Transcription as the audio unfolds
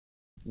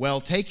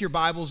Well, take your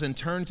Bibles and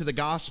turn to the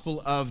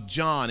Gospel of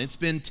John. It's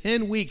been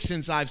 10 weeks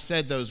since I've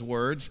said those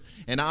words,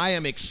 and I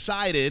am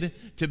excited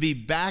to be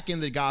back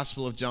in the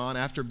Gospel of John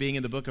after being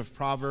in the book of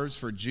Proverbs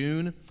for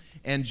June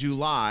and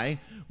July.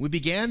 We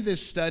began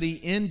this study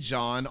in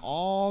John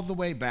all the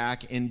way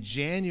back in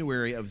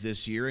January of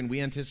this year, and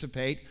we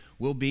anticipate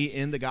we'll be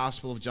in the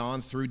Gospel of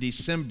John through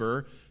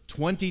December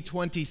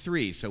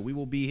 2023. So we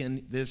will be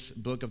in this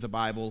book of the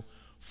Bible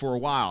for a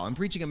while. I'm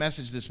preaching a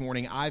message this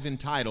morning I've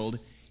entitled,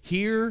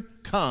 Here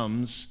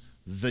Comes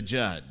the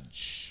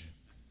Judge.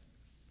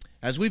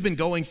 As we've been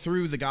going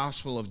through the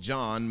Gospel of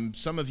John,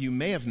 some of you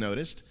may have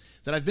noticed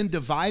that I've been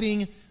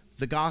dividing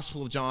the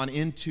Gospel of John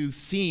into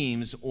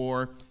themes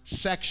or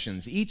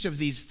sections. Each of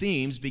these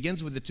themes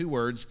begins with the two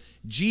words,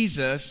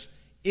 Jesus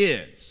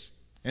is.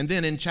 And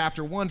then in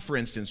chapter 1, for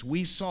instance,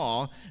 we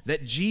saw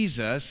that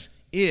Jesus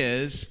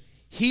is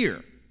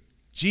here.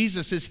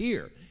 Jesus is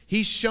here.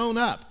 He's shown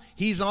up.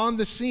 He's on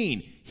the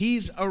scene.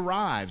 He's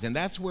arrived, and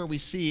that's where we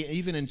see,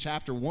 even in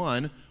chapter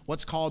 1,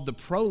 what's called the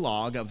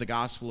prologue of the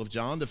Gospel of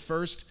John, the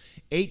first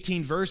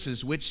 18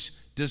 verses which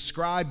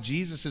describe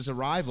Jesus'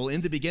 arrival.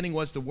 In the beginning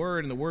was the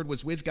Word, and the Word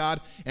was with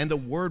God, and the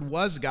Word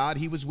was God.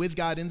 He was with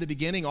God in the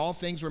beginning. All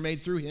things were made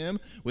through Him.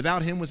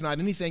 Without Him was not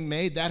anything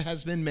made that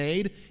has been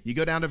made. You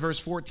go down to verse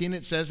 14,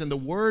 it says, and the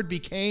Word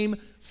became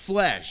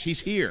flesh.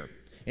 He's here.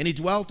 And He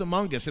dwelt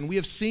among us, and we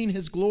have seen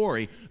His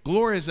glory.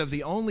 Glory is of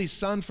the only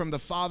Son from the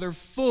Father,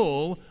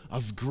 full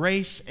of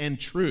grace and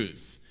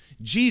truth.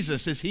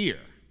 Jesus is here.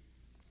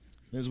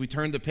 As we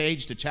turn the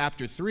page to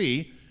chapter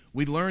 3,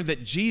 we learn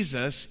that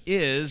Jesus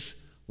is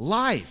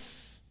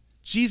life.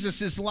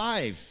 Jesus is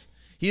life.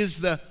 He is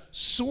the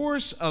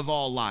source of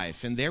all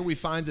life. And there we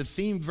find the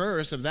theme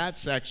verse of that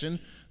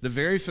section, the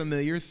very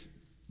familiar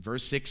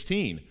verse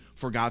 16.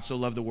 For God so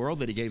loved the world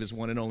that He gave His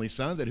one and only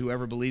Son, that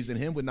whoever believes in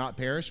Him would not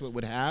perish, but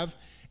would have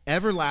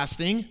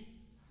everlasting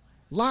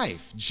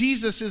life.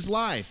 Jesus is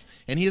life,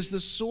 and He is the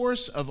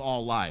source of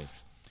all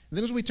life. And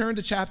then as we turn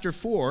to chapter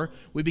 4,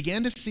 we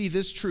began to see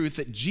this truth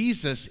that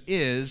Jesus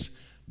is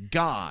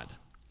God.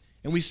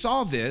 And we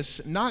saw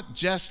this not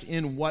just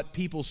in what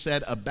people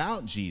said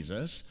about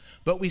Jesus,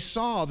 but we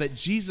saw that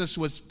Jesus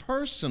was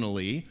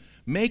personally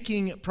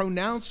making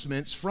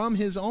pronouncements from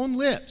His own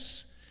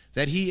lips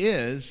that He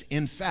is,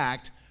 in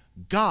fact,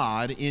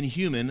 God in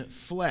human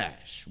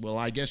flesh. Well,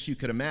 I guess you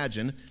could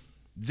imagine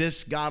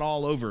this got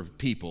all over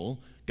people,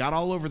 got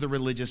all over the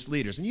religious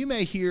leaders. And you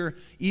may hear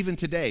even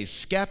today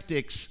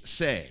skeptics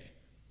say,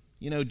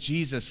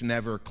 Jesus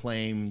never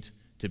claimed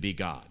to be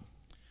God.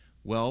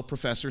 Well,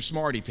 Professor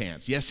Smarty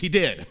Pants, yes, He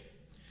did.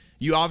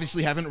 You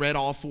obviously haven't read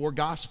all 4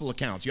 gospel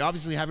accounts. You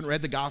obviously haven't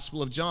read the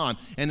Gospel of John,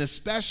 and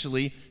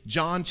especially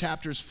John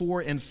chapters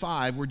 4 and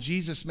 5, where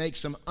Jesus makes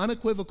some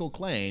unequivocal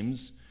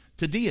claims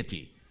to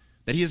deity,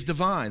 that He is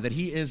divine, that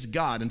He is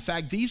God. In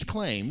fact, these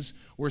claims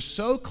were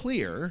so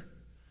clear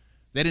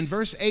that in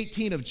verse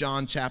 18 of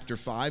John chapter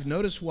 5,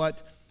 notice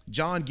what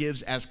John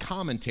gives as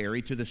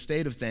commentary to the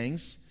state of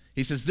things.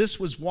 He says, this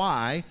was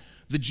why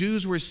the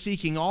Jews were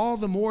seeking all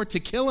the more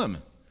to kill Him,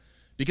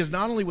 because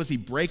not only was He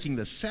breaking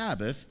the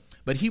Sabbath,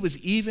 but He was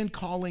even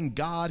calling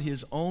God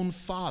His own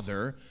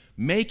Father,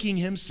 making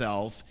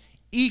Himself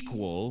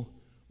equal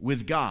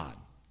with God.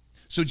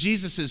 So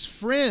Jesus'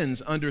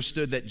 friends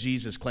understood that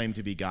Jesus claimed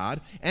to be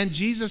God, and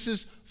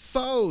Jesus'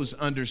 foes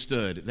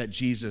understood that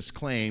Jesus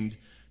claimed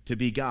to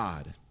be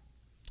God.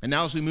 And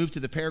now as we move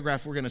to the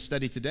paragraph we're going to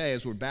study today,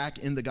 as we're back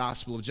in the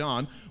Gospel of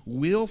John,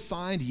 we'll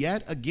find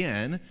yet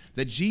again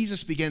that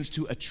Jesus begins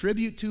to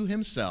attribute to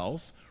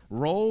Himself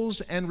roles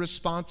and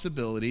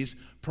responsibilities,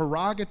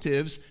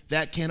 prerogatives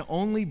that can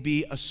only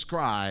be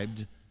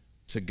ascribed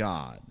to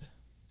God.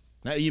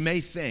 Now you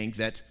may think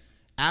that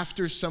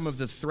after some of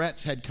the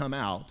threats had come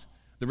out,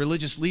 the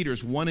religious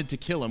leaders wanted to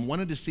kill Him,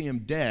 wanted to see Him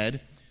dead.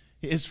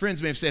 His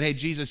friends may have said, hey,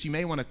 Jesus, you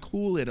may want to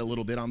cool it a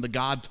little bit on the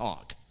God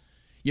talk.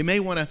 You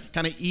may want to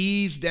kind of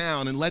ease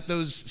down and let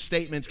those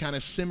statements kind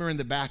of simmer in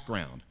the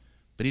background.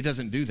 But He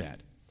doesn't do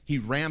that. He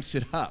ramps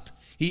it up.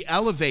 He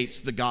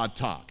elevates the God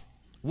talk.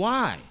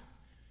 Why?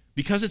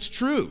 Because it's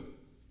true.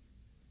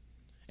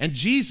 And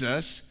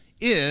Jesus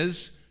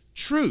is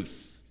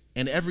truth.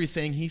 And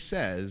everything He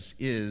says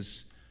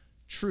is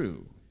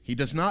true. He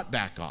does not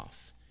back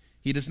off.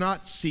 He does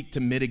not seek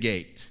to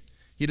mitigate.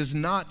 He does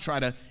not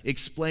try to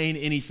explain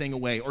anything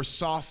away or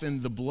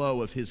soften the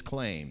blow of His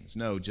claims.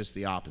 No, just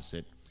the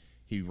opposite.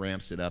 He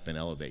ramps it up and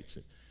elevates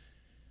it.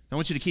 I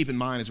want you to keep in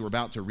mind as we're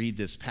about to read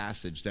this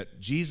passage that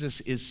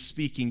Jesus is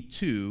speaking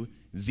to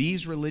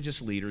these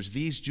religious leaders,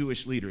 these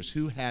Jewish leaders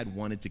who had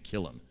wanted to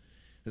kill Him.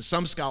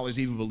 Some scholars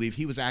even believe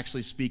He was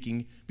actually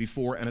speaking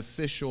before an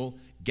official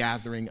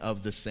gathering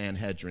of the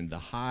Sanhedrin, the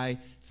high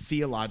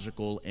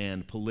theological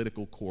and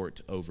political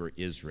court over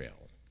Israel.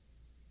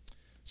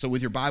 So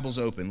with your Bibles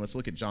open, let's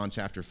look at John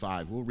chapter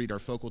 5. We'll read our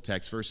focal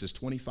text, verses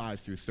 25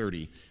 through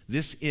 30.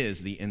 This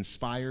is the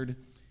inspired,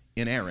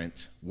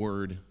 inerrant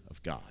Word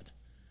of God.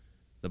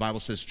 The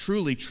Bible says,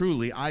 truly,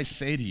 truly, I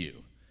say to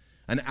you,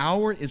 an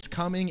hour is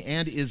coming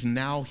and is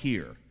now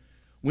here,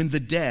 when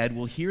the dead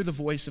will hear the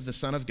voice of the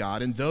Son of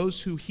God, and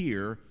those who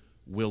hear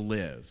will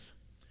live.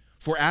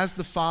 For as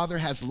the Father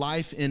has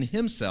life in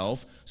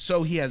himself,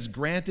 so he has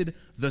granted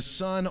the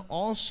Son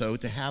also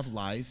to have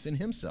life in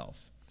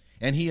himself.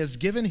 And he has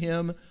given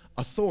him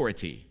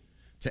authority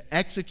to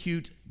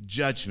execute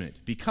judgment,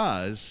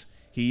 because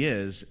he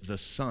is the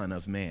Son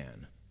of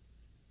Man.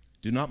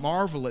 Do not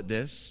marvel at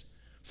this,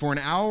 for an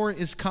hour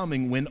is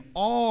coming when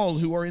all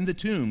who are in the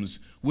tombs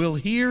will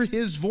hear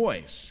his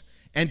voice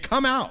and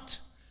come out,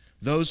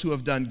 those who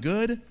have done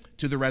good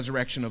to the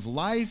resurrection of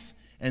life,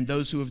 and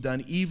those who have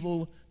done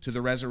evil to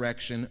the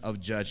resurrection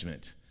of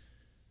judgment.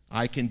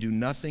 I can do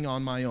nothing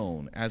on my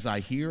own. As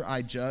I hear,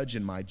 I judge,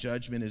 and my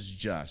judgment is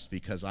just,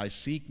 because I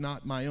seek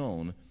not my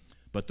own,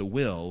 but the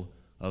will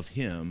of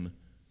him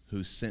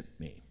who sent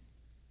me.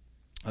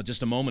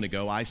 Just a moment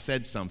ago, I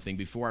said something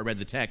before I read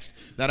the text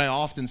that I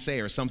often say,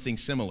 or something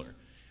similar.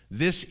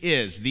 This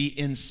is the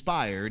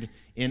inspired,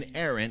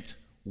 inerrant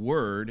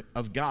Word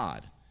of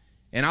God.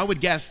 And I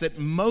would guess that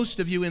most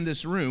of you in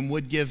this room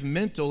would give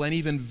mental and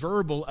even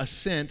verbal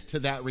assent to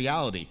that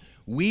reality.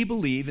 We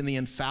believe in the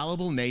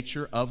infallible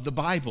nature of the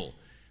Bible,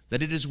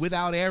 that it is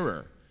without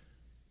error,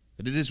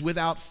 that it is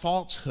without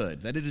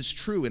falsehood, that it is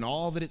true in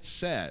all that it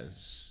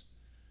says.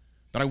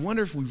 But I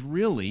wonder if we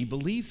really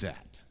believe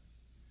that.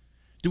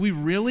 Do we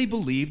really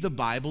believe the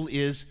Bible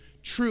is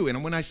true?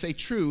 And when I say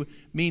true, it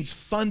means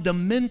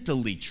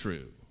fundamentally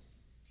true.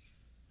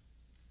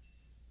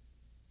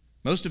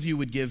 Most of you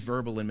would give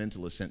verbal and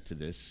mental assent to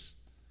this,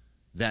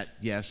 that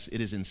yes,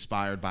 it is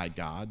inspired by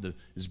God,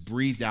 is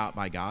breathed out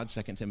by God,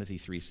 2 Timothy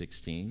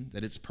 3:16,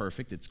 that it's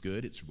perfect, it's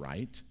good, it's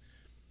right.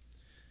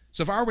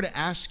 So if I were to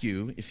ask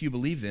you if you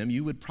believe them,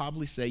 you would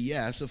probably say,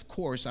 yes, of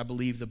course I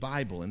believe the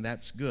Bible, and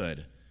that's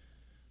good.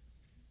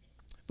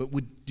 But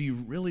do you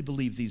really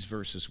believe these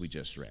verses we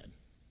just read?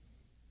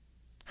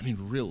 I mean,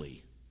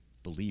 really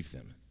believe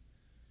them?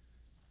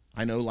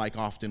 I know, like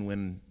often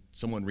when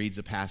someone reads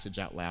a passage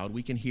out loud,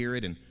 we can hear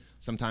it, and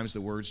sometimes the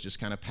words just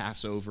kind of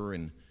pass over,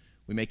 and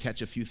we may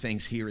catch a few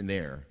things here and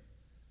there.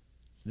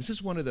 This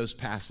is one of those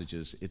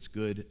passages it's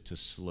good to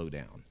slow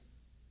down.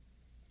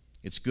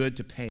 It's good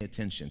to pay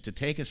attention, to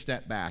take a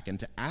step back, and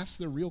to ask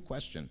the real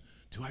question,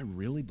 do I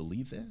really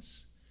believe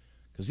this?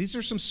 Because these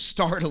are some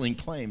startling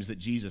claims that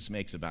Jesus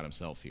makes about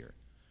himself here.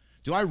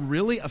 Do I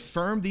really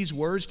affirm these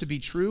words to be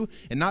true,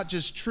 and not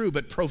just true,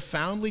 but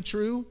profoundly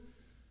true?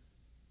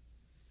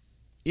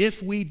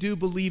 If we do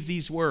believe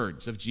these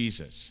words of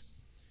Jesus,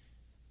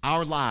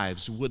 our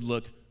lives would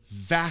look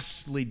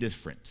vastly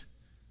different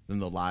than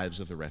the lives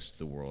of the rest of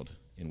the world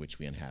in which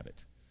we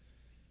inhabit.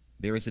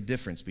 There is a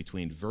difference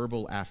between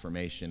verbal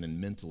affirmation and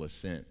mental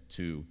assent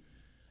to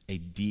a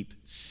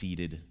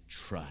deep-seated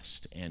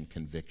trust and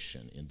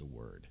conviction in the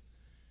Word.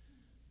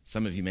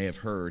 Some of you may have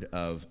heard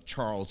of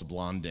Charles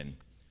Blondin.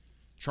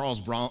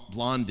 Charles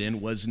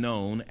Blondin was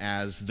known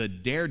as the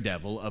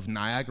daredevil of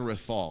Niagara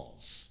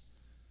Falls.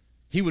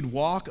 He would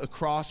walk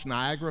across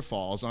Niagara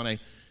Falls on a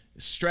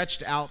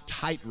stretched out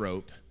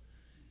tightrope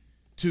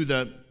to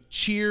the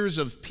cheers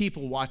of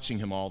people watching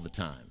him all the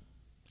time.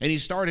 And he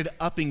started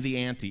upping the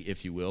ante,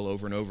 if you will,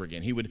 over and over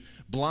again. He would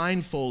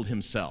blindfold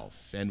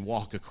himself and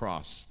walk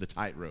across the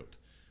tightrope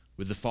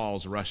with the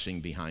falls rushing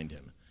behind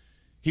him.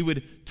 He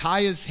would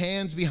tie his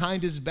hands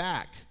behind his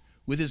back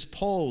with his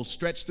pole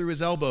stretched through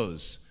his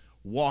elbows,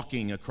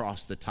 walking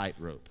across the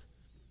tightrope.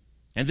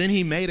 And then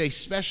he made a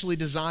specially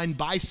designed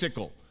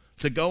bicycle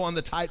to go on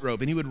the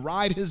tightrope, and he would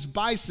ride his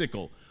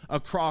bicycle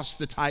across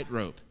the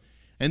tightrope.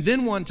 And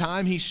then one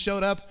time he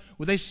showed up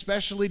with a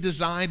specially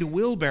designed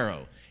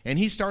wheelbarrow, and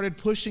he started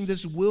pushing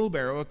this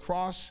wheelbarrow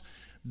across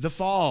the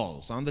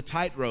falls on the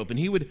tightrope, and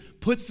he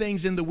would put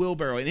things in the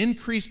wheelbarrow and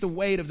increase the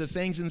weight of the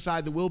things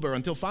inside the wheelbarrow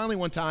until finally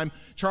one time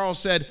Charles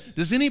said,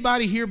 "Does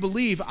anybody here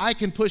believe I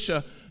can push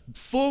a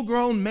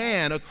full-grown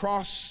man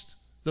across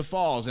the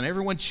falls?" And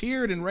everyone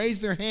cheered and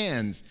raised their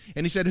hands.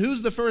 And he said,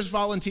 "Who's the first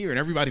volunteer?" And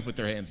everybody put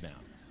their hands down.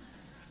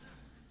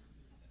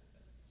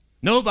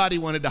 Nobody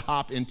wanted to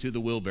hop into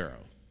the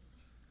wheelbarrow.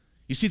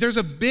 You see, there's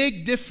a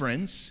big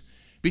difference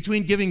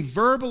between giving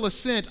verbal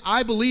assent,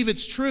 I believe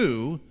it's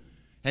true,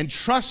 and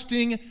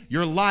trusting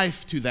your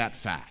life to that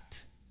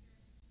fact.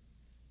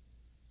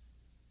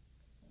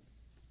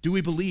 Do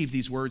we believe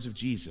these words of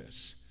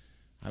Jesus?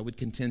 I would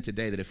contend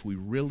today that if we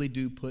really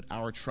do put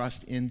our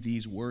trust in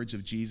these words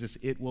of Jesus,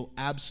 it will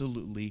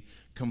absolutely,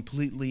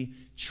 completely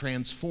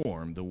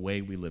transform the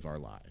way we live our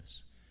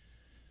lives.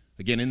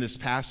 Again, in this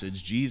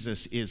passage,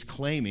 Jesus is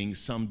claiming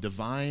some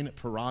divine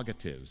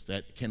prerogatives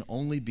that can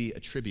only be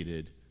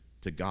attributed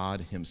to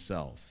God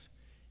himself.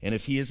 And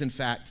if he is in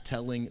fact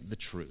telling the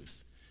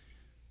truth,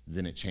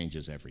 then it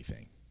changes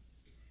everything.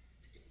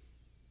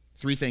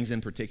 Three things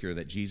in particular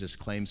that Jesus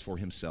claims for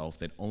himself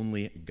that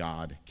only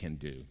God can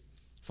do.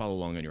 Follow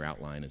along on your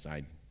outline as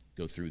I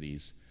go through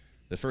these.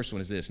 The first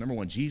one is this. Number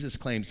one, Jesus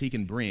claims he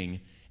can bring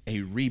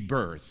a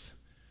rebirth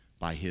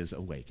by his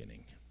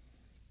awakening.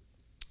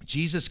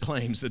 Jesus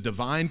claims the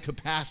divine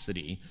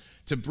capacity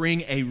to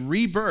bring a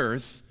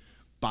rebirth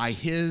by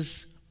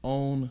his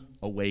own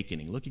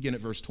awakening. Look again at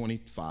verse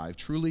 25.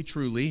 Truly,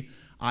 truly,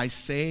 I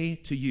say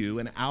to you,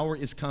 an hour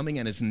is coming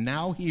and is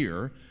now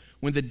here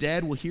when the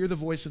dead will hear the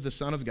voice of the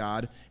Son of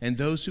God, and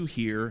those who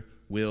hear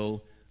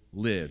will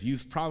live.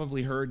 You've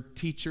probably heard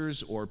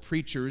teachers or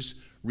preachers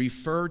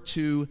refer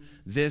to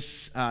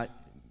this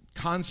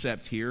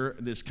concept here,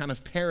 this kind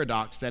of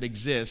paradox that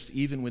exists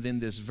even within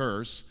this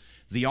verse,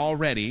 the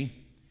already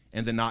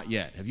and the not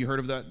yet. Have you heard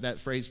of that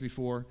phrase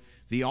before?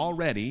 The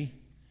already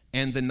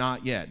and the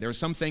not yet. There are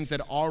some things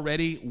that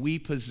already we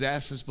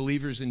possess as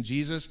believers in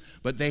Jesus,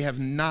 but they have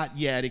not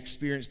yet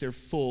experienced their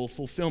full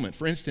fulfillment.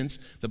 For instance,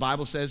 the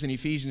Bible says in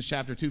Ephesians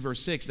chapter 2, verse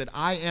 6, that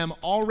I am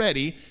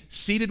already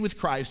seated with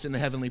Christ in the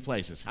heavenly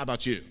places. How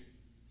about you?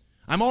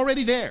 I'm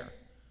already there,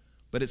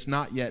 but it's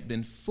not yet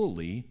been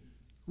fully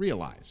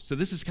realized. So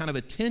this is kind of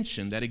a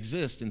tension that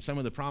exists in some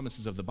of the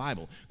promises of the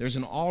Bible. There's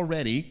an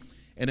already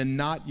and a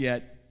not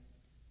yet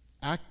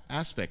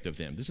aspect of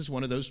them. This is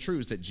one of those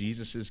truths that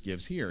Jesus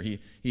gives here.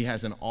 He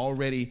has an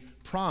already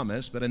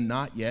promise, but a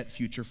not yet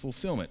future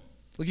fulfillment.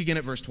 Look again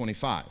at verse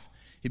 25.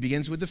 He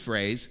begins with the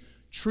phrase,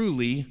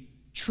 truly,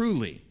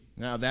 truly.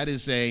 Now that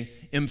is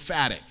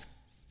emphatic.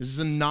 This is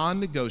a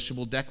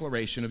non-negotiable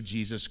declaration of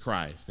Jesus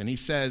Christ. And he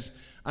says,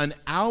 an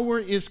hour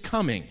is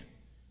coming,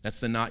 that's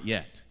the not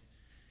yet,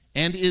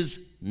 and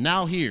is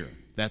now here,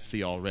 that's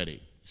the already.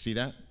 See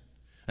that?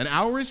 An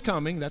hour is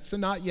coming, that's the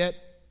not yet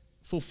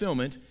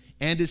fulfillment,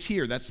 and is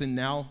here. That's the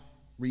now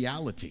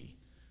reality.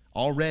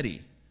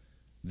 Already.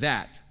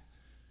 That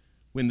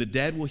when the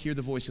dead will hear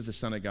the voice of the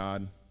Son of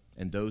God,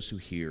 and those who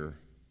hear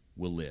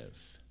will live.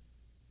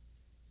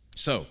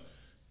 So,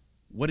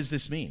 what does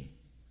this mean?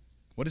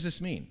 What does this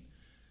mean?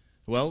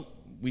 Well,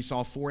 we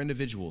saw 4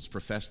 individuals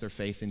profess their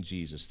faith in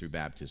Jesus through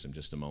baptism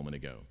just a moment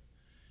ago.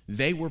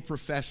 They were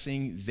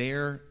professing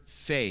their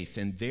faith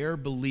and their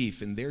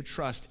belief and their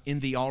trust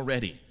in the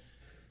already.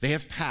 They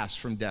have passed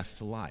from death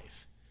to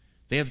life.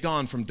 They have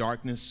gone from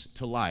darkness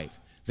to light.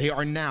 They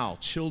are now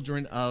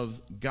children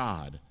of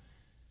God,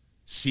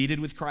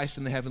 seated with Christ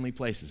in the heavenly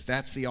places.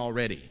 That's the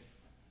already.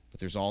 But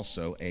there's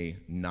also a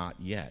not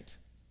yet.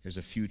 There's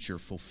a future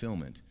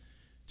fulfillment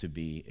to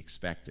be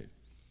expected.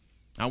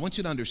 I want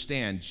you to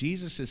understand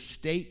Jesus'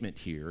 statement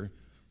here,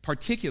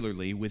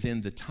 particularly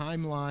within the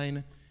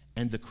timeline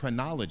and the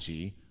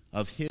chronology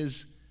of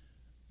his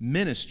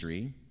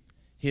ministry,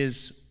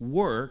 his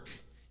work,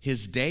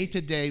 his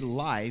day-to-day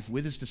life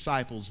with his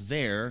disciples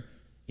there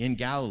in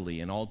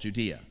Galilee and all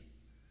Judea.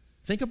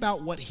 Think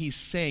about what he's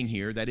saying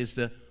here that is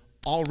the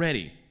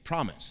already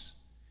promise.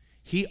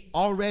 He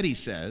already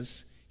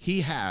says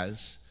he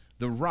has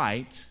the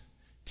right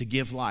to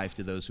give life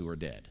to those who are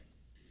dead.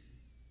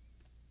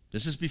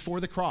 This is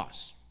before the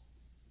cross.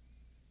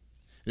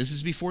 This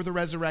is before the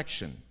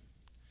resurrection.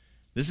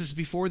 This is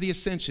before the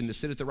ascension to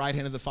sit at the right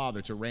hand of the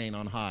Father to reign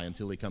on high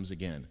until he comes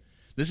again.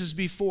 This is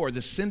before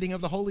the sending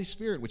of the Holy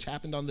Spirit, which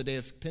happened on the day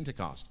of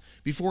Pentecost.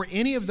 Before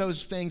any of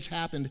those things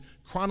happened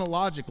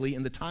chronologically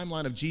in the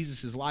timeline of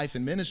Jesus' life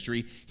and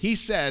ministry, he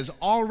says,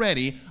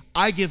 already,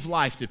 I give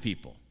life to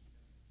people.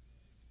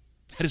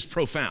 That is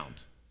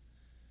profound.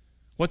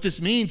 What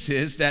this means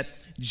is that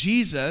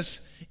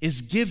Jesus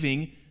is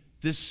giving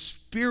this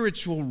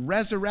spiritual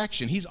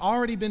resurrection. He's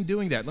already been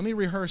doing that. Let me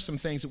rehearse some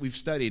things that we've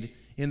studied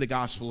in the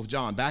Gospel of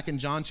John. Back in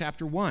John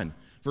chapter 1.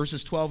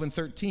 Verses 12 and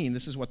 13,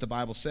 this is what the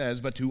Bible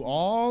says. But to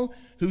all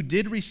who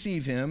did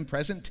receive him,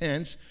 present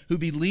tense, who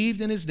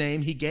believed in his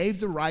name, he gave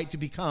the right to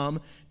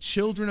become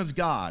children of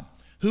God,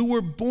 who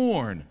were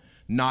born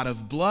not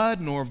of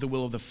blood, nor of the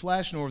will of the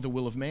flesh, nor of the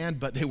will of man,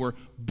 but they were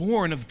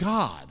born of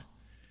God.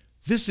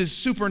 This is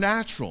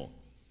supernatural.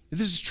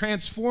 This is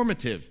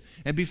transformative.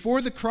 And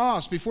before the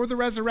cross, before the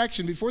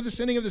resurrection, before the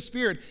sending of the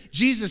Spirit,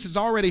 Jesus is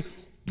already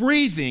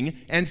breathing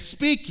and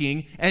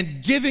speaking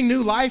and giving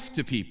new life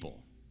to people.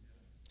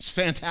 It's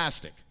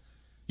fantastic.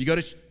 You go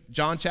to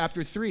John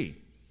chapter 3,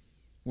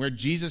 where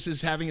Jesus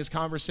is having his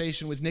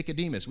conversation with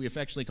Nicodemus. We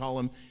affectionately call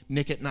him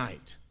Nick at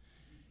night.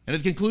 And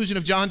at the conclusion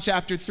of John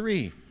chapter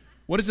 3,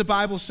 what does the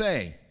Bible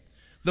say?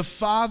 The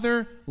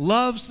Father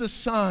loves the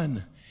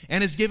Son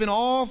and has given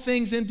all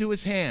things into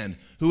his hand.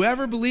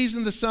 Whoever believes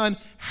in the Son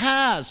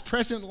has,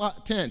 present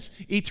tense,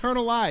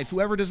 eternal life.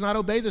 Whoever does not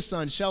obey the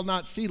Son shall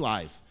not see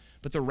life,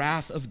 but the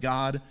wrath of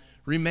God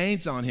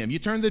remains on him. You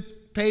turn the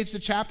page to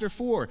chapter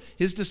 4,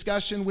 his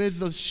discussion with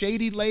the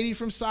shady lady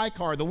from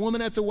Sychar, the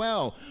woman at the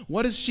well.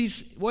 What does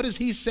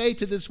he say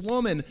to this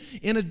woman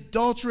in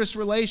adulterous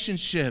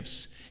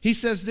relationships? He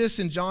says this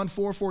in John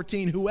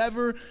 4:14,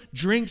 whoever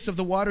drinks of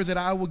the water that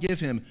I will give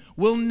him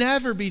will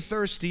never be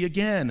thirsty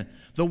again.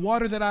 The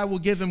water that I will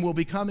give him will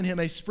become in him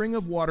a spring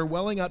of water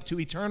welling up to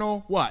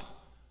eternal what?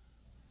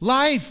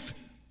 Life.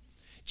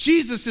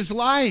 Jesus is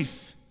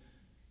life.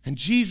 And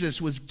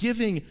Jesus was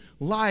giving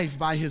life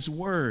by his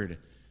word.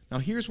 Now,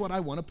 here's what I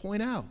want to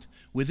point out.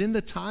 Within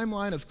the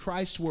timeline of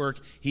Christ's work,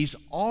 he's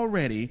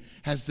already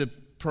has the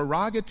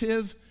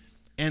prerogative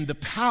and the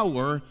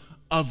power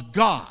of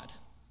God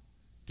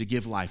to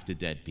give life to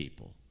dead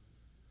people.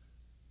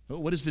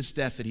 What is this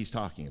death that he's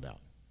talking about?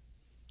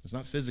 It's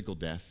not physical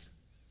death.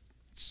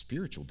 It's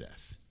spiritual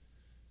death.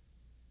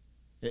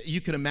 You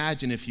can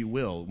imagine, if you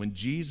will, when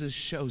Jesus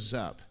shows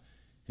up,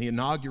 he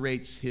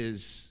inaugurates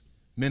his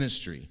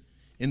ministry,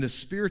 in the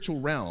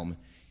spiritual realm,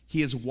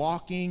 he is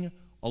walking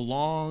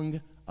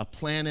along a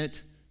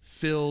planet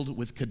filled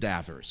with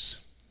cadavers.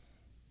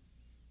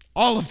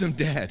 All of them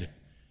dead.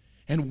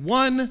 And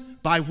one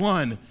by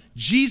one,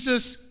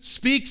 Jesus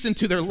speaks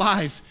into their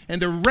life,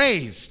 and they're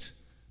raised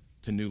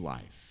to new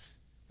life.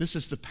 This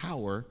is the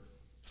power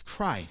of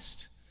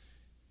Christ.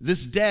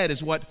 This dead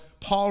is what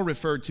Paul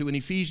referred to in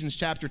Ephesians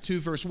chapter 2,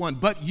 verse 1.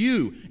 But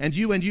you, and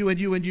you, and you, and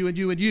you, and you, and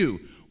you, and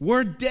you,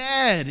 were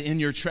dead in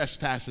your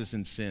trespasses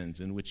and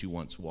sins in which you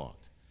once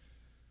walked.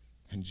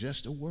 And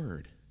just a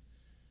word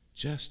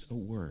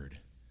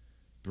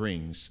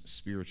brings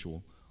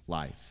spiritual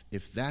life.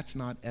 If that's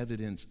not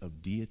evidence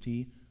of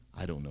deity,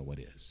 I don't know what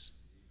is.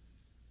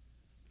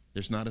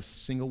 There's not a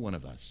single one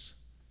of us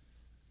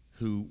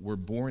who were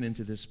born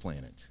into this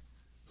planet,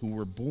 who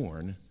were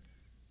born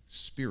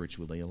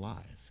spiritually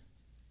alive.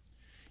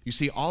 You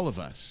see, all of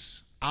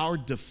us, our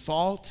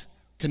default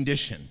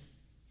condition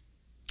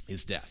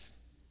is death.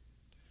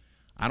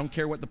 I don't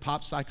care what the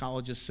pop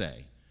psychologists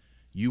say.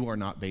 You are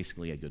not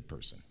basically a good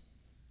person.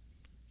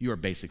 You are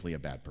basically a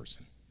bad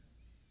person.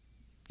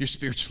 You're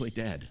spiritually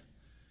dead.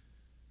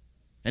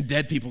 And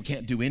dead people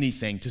can't do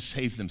anything to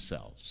save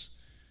themselves.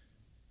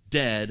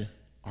 Dead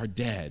are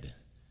dead.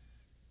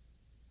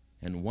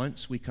 And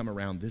once we come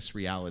around this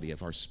reality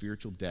of our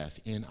spiritual death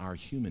in our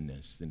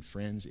humanness, then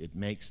friends, it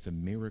makes the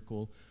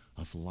miracle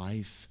of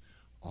life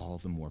all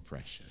the more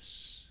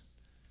precious.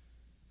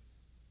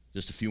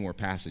 Just a few more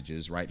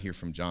passages right here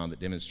from John that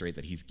demonstrate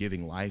that he's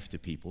giving life to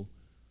people.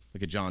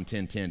 Look at John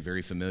 10:10,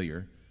 very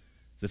familiar.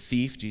 The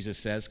thief, Jesus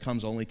says,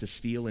 comes only to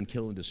steal and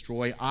kill and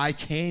destroy. I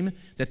came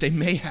that they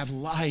may have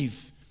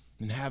life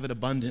and have it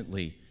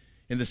abundantly.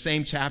 In the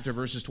same chapter,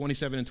 verses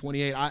 27 and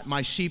 28,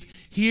 my sheep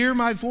hear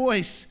my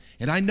voice,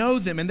 and I know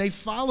them, and they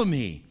follow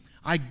me.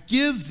 I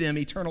give them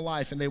eternal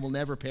life, and they will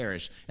never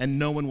perish, and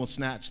no one will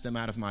snatch them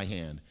out of my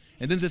hand.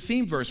 And then the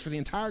theme verse for the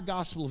entire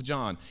Gospel of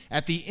John,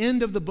 at the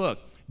end of the book,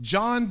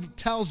 John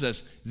tells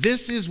us,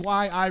 this is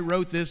why I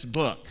wrote this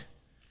book.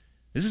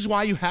 This is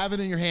why you have it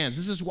in your hands.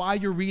 This is why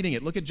you're reading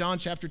it. Look at John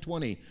chapter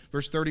 20,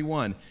 verse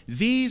 31.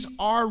 These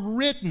are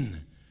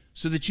written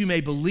so that you may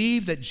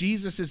believe that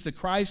Jesus is the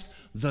Christ,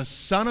 the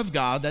Son of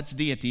God, that's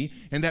deity,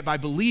 and that by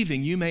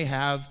believing you may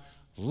have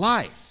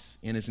life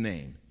in his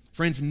name.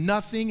 Friends,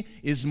 nothing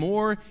is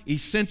more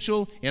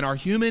essential in our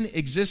human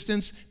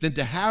existence than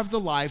to have the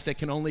life that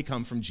can only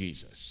come from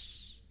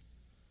Jesus.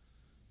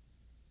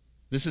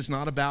 This is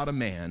not about a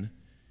man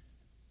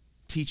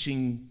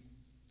teaching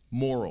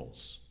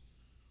morals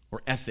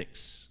or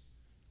ethics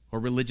or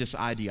religious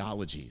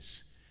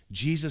ideologies.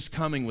 Jesus'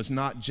 coming was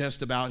not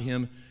just about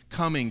him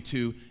coming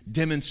to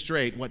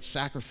demonstrate what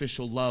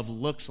sacrificial love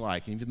looks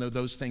like, even though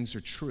those things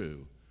are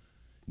true.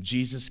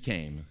 Jesus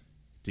came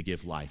to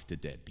give life to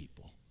dead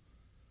people.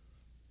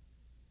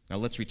 Now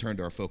let's return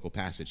to our focal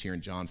passage here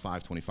in John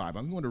 5:25.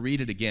 I'm going to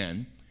read it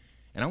again,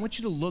 and I want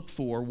you to look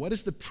for what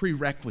is the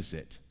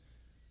prerequisite,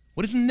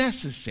 what is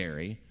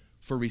necessary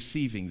for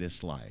receiving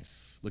this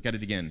life. Look at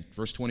it again,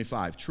 verse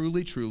 25.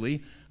 Truly,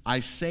 truly, I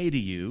say to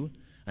you,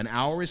 an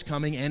hour is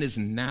coming and is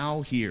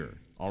now here,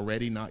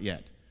 already not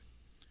yet,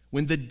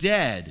 when the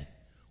dead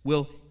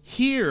will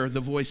hear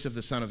the voice of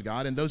the Son of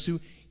God, and those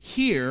who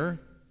hear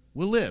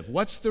will live.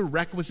 What's the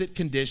requisite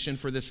condition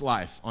for this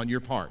life on your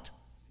part?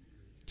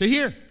 To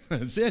hear.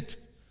 That's it.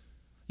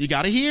 You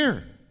got to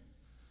hear.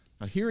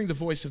 Now, hearing the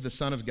voice of the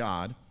Son of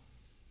God,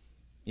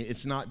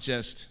 it's not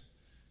just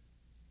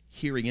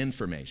hearing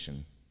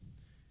information.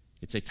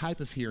 It's a type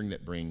of hearing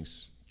that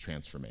brings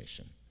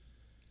transformation.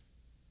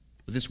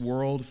 With this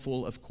world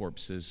full of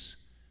corpses,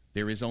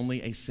 there is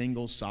only a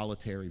single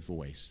solitary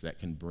voice that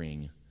can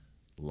bring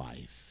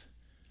life.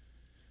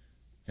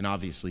 And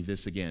obviously,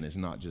 this again is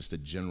not just a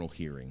general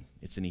hearing.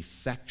 It's an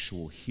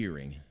effectual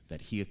hearing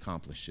that he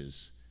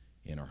accomplishes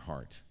in our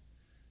heart.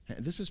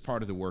 And this is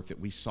part of the work that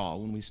we saw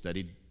when we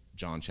studied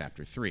John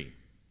chapter 3.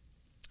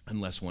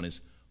 Unless one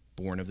is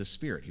born of the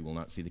Spirit, he will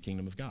not see the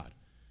kingdom of God.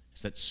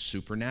 It's that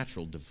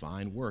supernatural,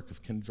 divine work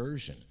of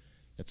conversion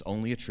that's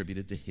only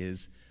attributed to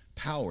his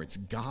power. It's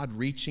God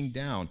reaching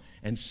down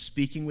and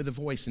speaking with a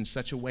voice in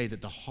such a way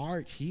that the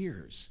heart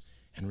hears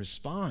and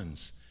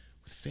responds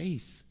with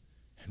faith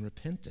and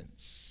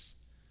repentance.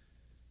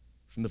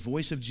 From the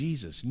voice of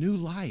Jesus, new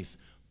life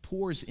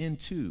pours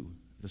into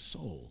the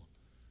soul.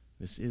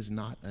 This is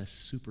not a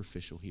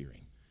superficial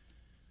hearing.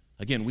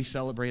 Again, we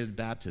celebrated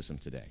baptism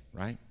today,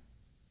 right?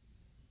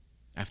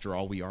 After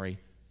all, we are a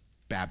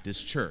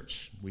Baptist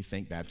church. We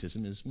think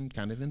baptism is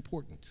kind of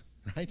important,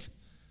 right?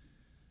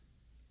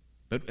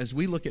 But as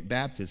we look at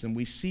baptism,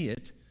 we see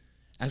it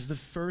as the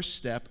first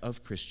step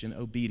of Christian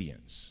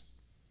obedience.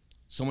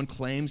 Someone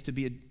claims to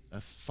be a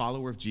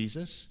follower of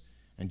Jesus,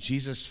 and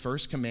Jesus'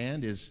 first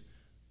command is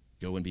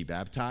go and be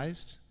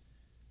baptized,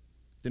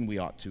 then we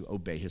ought to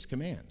obey his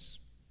commands.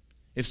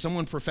 If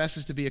someone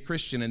professes to be a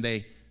Christian and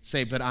they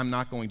say, but I'm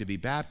not going to be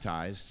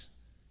baptized,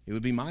 it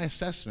would be my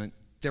assessment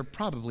they're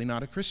probably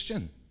not a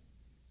Christian.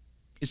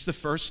 It's the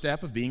first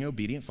step of being an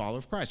obedient follower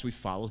of Christ. We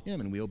follow him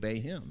and we obey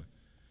him.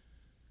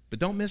 But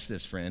don't miss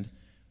this, friend.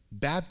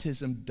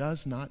 Baptism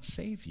does not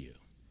save you.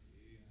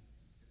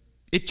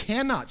 It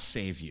cannot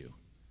save you.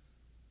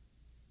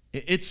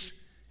 It's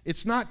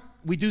not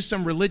we do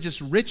some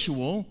religious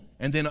ritual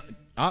and then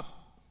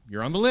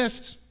you're on the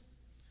list.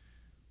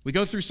 We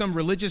go through some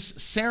religious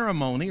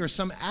ceremony or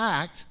some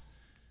act.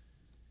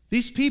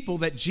 These people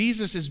that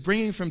Jesus is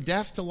bringing from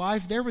death to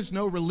life, there was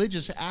no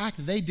religious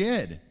act they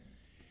did.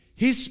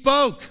 He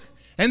spoke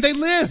and they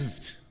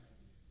lived.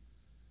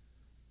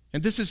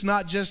 And this is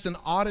not just an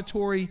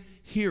auditory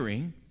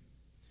hearing.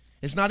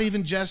 It's not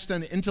even just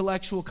an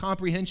intellectual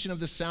comprehension of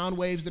the sound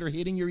waves that are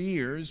hitting your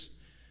ears.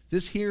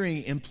 This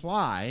hearing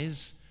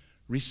implies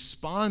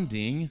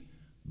responding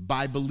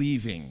by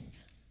believing,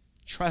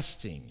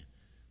 trusting,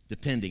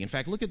 depending. In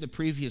fact, look at the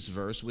previous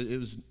verse. It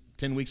was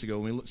 10 weeks ago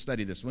when we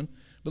studied this one.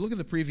 But look at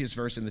the previous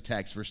verse in the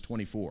text, verse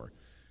 24.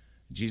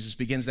 Jesus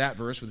begins that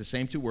verse with the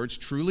same two words,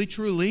 truly,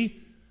 truly,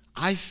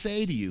 I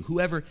say to you,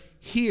 whoever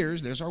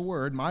hears, there's our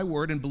word, my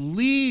word, and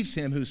believes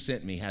him who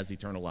sent me has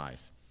eternal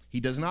life. He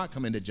does not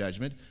come into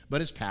judgment,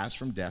 but is passed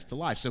from death to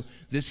life. So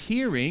this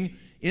hearing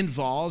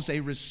involves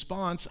a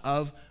response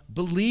of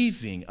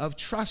believing, of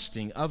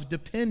trusting, of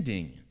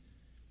depending.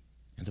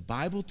 And the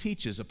Bible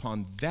teaches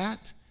upon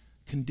that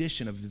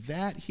condition of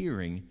that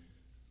hearing,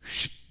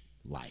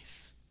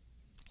 life.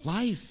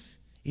 Life,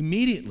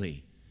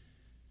 immediately.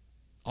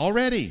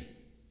 Already,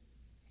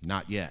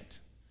 not yet.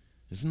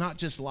 It's not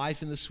just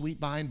life in the sweet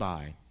by and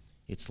by.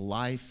 It's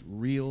life,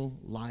 real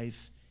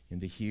life in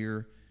the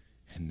here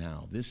and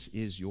now. This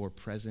is your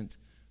present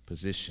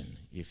position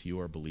if you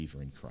are a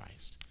believer in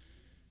Christ.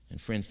 And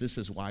friends, this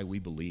is why we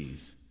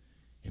believe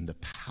in the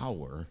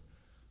power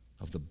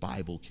of the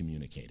Bible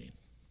communicating.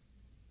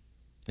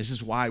 This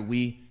is why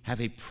we have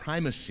a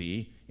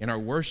primacy in our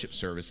worship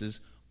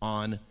services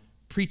on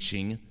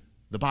preaching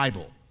the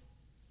Bible.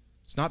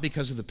 It's not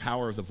because of the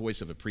power of the voice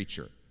of a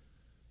preacher.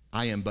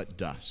 I am but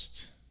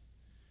dust.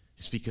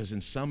 It's because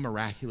in some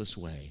miraculous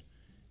way,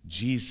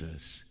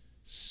 Jesus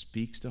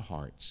speaks to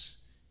hearts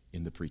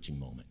in the preaching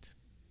moment.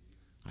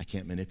 I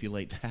can't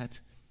manipulate that.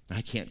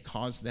 I can't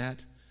cause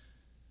that.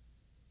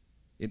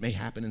 It may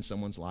happen in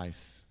someone's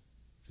life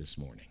this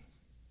morning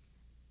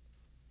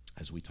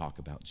as we talk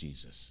about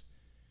Jesus,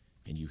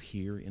 and you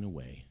hear in a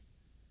way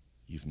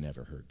you've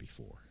never heard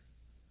before.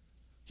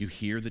 You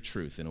hear the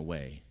truth in a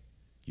way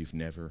you've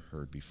never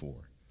heard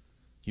before.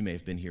 You may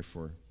have been here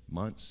for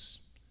months,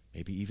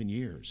 maybe even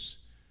years,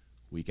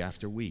 week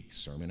after week,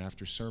 sermon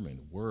after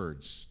sermon,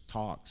 words,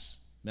 talks,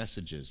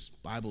 messages,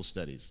 Bible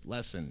studies,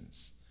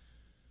 lessons.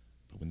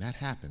 But when that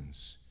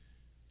happens,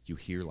 you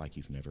hear like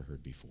you've never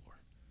heard before.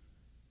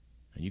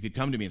 And you could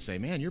come to me and say,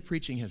 man, your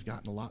preaching has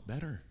gotten a lot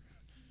better.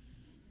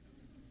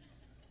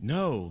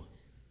 No,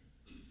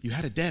 you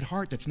had a dead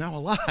heart that's now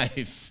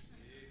alive.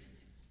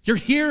 You're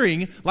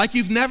hearing like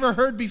you've never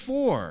heard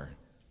before.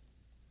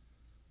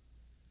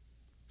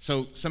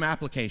 So, some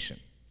application.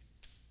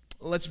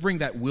 Let's bring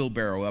that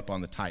wheelbarrow up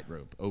on the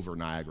tightrope over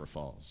Niagara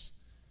Falls.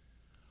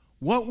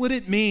 What would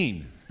it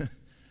mean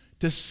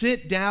to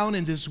sit down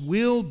in this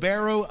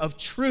wheelbarrow of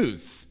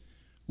truth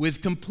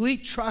with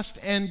complete trust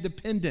and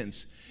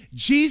dependence?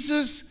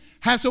 Jesus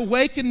has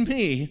awakened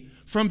me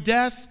from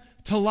death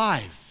to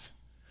life.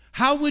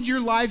 How would your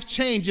life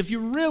change if you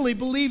really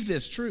believe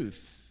this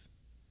truth?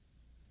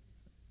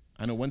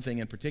 I know one thing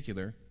in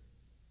particular.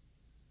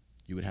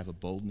 You would have a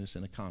boldness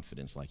and a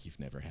confidence like you've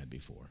never had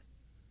before.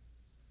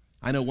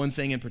 I know one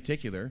thing in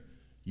particular.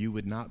 You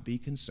would not be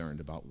concerned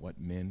about what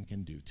men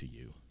can do to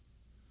you.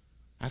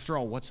 After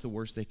all, what's the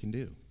worst they can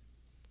do?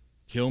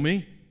 Kill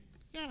me?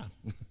 Yeah.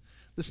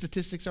 The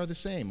statistics are the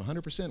same.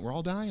 100%. We're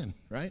all dying,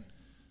 right?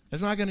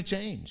 That's not going to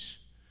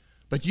change.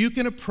 But you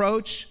can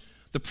approach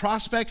the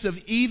prospects of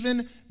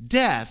even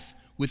death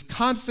with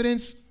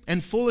confidence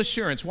and full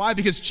assurance. Why?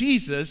 Because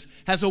Jesus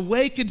has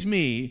awakened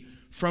me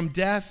from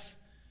death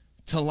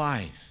to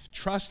life.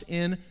 Trust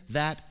in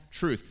that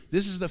truth.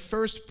 This is the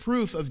first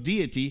proof of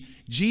deity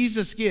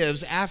Jesus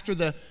gives after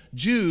the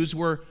Jews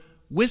were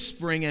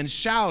whispering and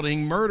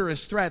shouting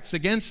murderous threats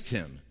against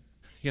him.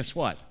 Guess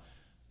what?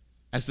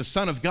 As the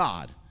Son of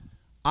God,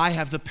 I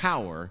have the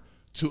power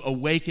to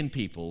awaken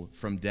people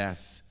from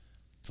death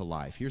to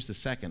life. Here's the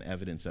second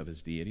evidence of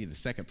his deity, the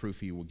second proof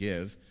he will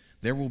give.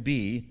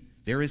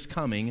 There is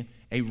coming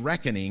a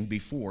reckoning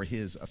before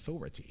his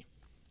authority.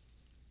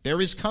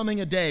 There is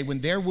coming a day when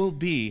there will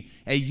be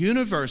a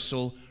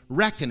universal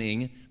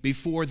reckoning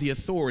before the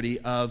authority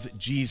of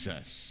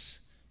Jesus.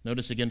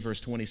 Notice again verse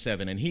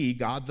 27. And he,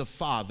 God the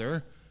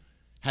Father,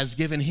 has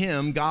given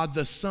him, God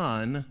the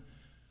Son,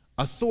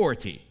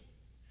 authority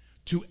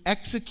to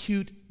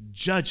execute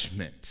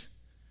judgment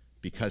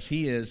because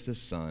he is the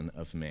Son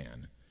of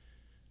Man.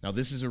 Now,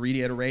 this is a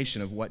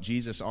reiteration of what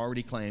Jesus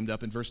already claimed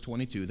up in verse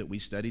 22 that we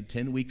studied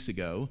 10 weeks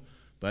ago,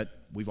 but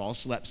we've all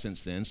slept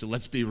since then, so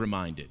let's be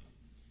reminded.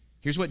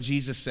 Here's what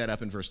Jesus said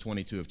up in verse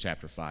 22 of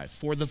chapter 5.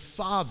 For the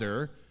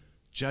Father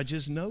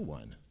judges no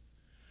one,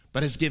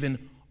 but has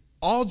given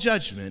all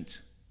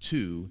judgment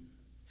to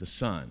the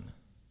Son.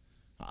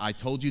 I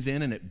told you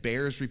then, and it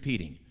bears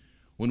repeating,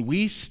 when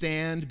we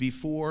stand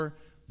before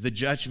the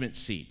judgment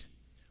seat,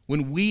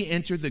 when we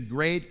enter the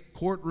great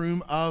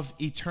courtroom of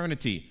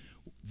eternity,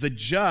 the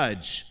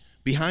judge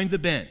behind the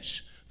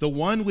bench, the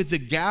one with the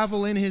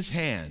gavel in his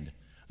hand,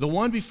 the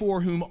one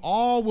before whom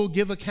all will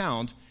give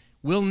account,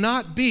 will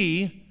not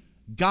be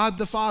God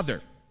the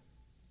Father.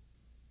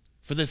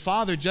 For the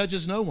Father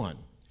judges no one.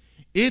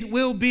 It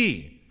will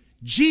be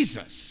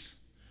Jesus,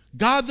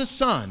 God the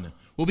Son,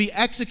 will be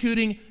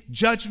executing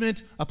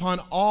judgment upon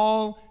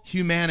all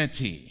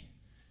humanity.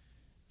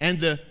 And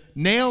the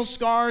nail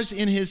scars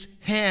in his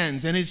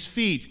hands and his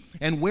feet,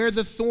 and where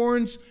the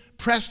thorns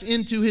pressed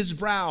into his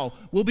brow,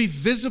 will be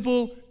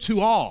visible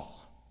to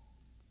all.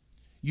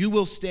 You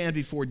will stand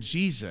before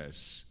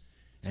Jesus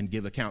and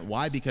give account.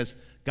 Why? Because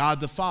God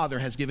the Father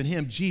has given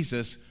him,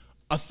 Jesus,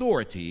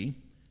 authority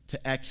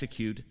to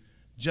execute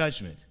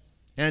judgment.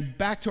 And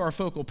back to our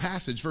focal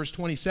passage, verse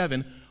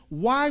 27,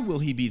 why will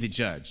he be the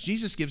judge?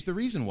 Jesus gives the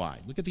reason why.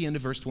 Look at the end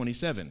of verse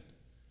 27.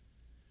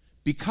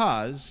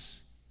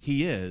 Because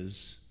he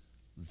is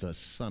the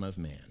Son of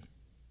Man.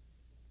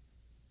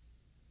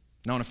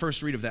 Now, on a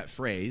first read of that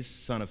phrase,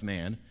 Son of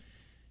Man,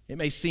 it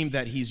may seem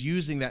that he's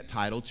using that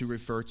title to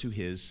refer to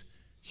his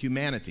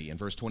humanity. In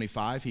verse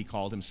 25, he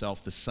called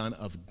himself the Son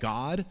of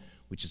God,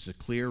 which is a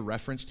clear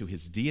reference to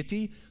his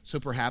deity. So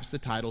perhaps the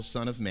title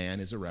Son of Man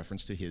is a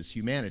reference to his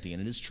humanity.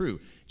 And it is true.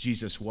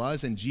 Jesus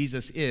was and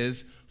Jesus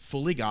is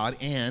fully God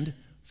and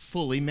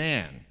fully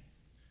man.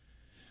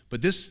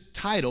 But this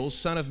title,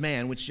 Son of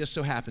Man, which just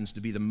so happens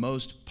to be the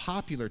most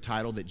popular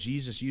title that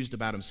Jesus used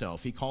about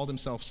himself, he called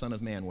himself Son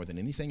of Man more than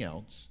anything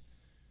else.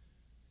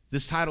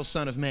 This title,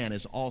 Son of Man,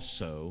 is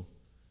also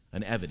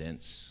an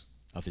evidence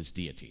of his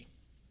deity,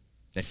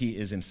 that he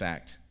is in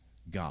fact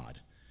God.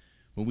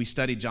 When we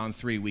studied John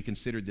 3, we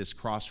considered this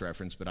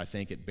cross-reference, but I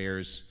think it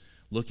bears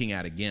looking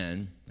at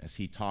again as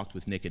he talked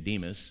with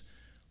Nicodemus.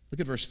 Look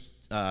at verse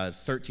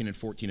 13 and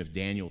 14 of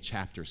Daniel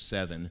chapter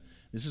 7.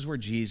 This is where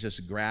Jesus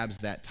grabs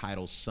that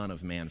title, Son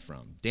of Man,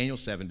 from. Daniel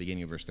 7,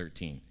 beginning of verse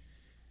 13.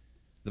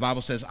 The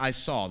Bible says, I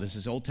saw, this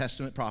is Old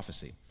Testament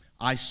prophecy,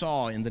 I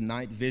saw in the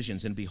night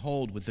visions, and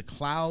behold, with the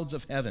clouds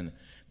of heaven,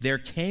 there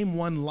came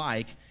one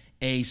like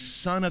a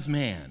Son of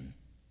Man.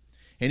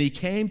 And he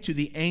came to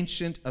the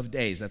Ancient of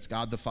Days, that's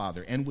God the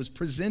Father, and was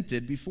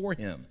presented before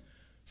him.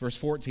 Verse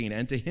 14,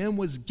 and to him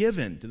was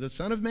given, to the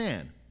Son of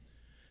Man,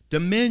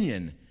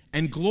 dominion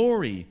and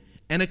glory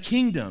and a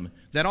kingdom,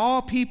 that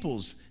all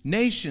peoples,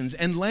 nations,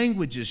 and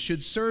languages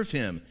should serve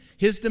him.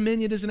 His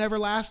dominion is an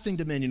everlasting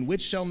dominion,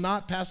 which shall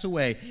not pass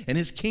away, and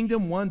his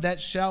kingdom one that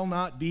shall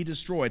not be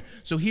destroyed.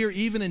 So here,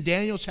 even in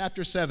Daniel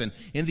chapter 7,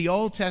 in the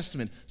Old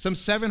Testament, some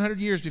 700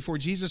 years before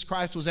Jesus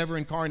Christ was ever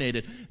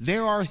incarnated,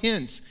 there are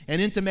hints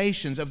and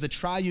intimations of the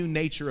triune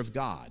nature of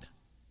God.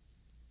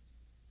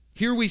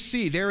 Here we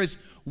see there is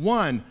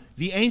one,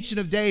 the Ancient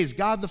of Days,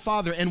 God the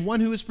Father, and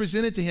one who is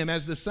presented to him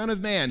as the Son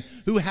of Man,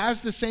 who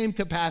has the same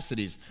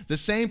capacities, the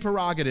same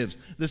prerogatives,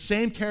 the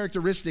same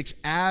characteristics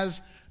as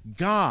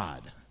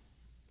God.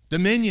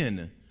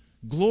 Dominion,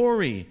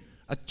 glory,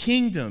 a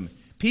kingdom,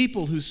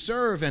 people who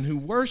serve and who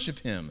worship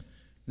him.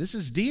 This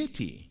is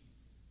deity.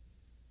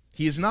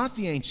 He is not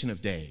the Ancient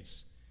of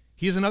Days.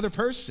 He is another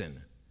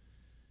person.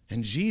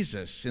 And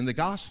Jesus, in the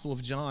Gospel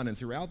of John and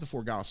throughout the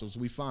four Gospels,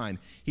 we find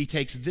he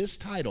takes this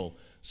title,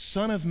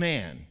 Son of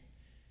Man,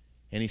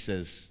 and he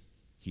says,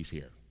 he's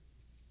here.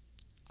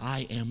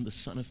 I am the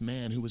Son of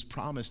Man who was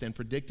promised and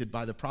predicted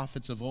by the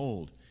prophets of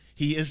old.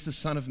 He is the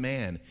Son of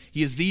Man.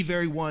 He is the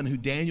very one who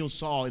Daniel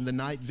saw in the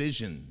night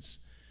visions.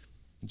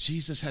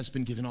 Jesus has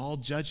been given all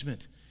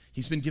judgment.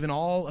 He's been given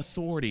all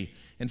authority.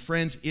 And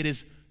friends, it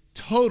is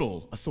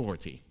total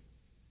authority.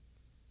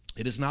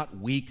 It is not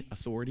weak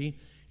authority.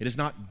 It is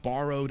not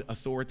borrowed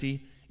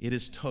authority. It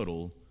is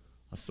total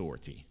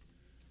authority.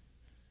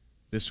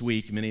 This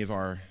week, many of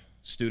our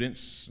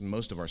students,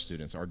 most of our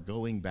students, are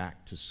going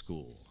back to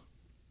school.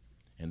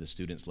 And the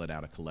students let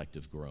out a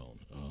collective groan.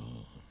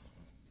 Oh.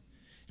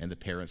 And the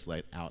parents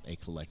let out a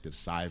collective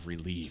sigh of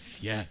relief.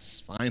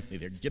 Yes, finally,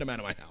 get them out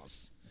of my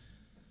house.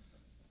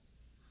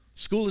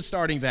 School is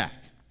starting back.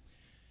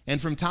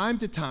 And from time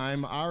to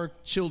time, our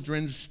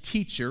children's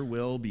teacher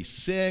will be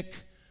sick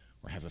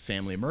or have a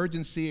family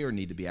emergency or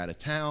need to be out of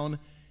town,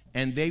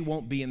 and they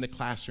won't be in the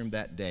classroom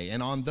that day.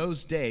 And on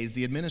those days,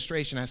 the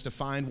administration has to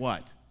find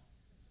what?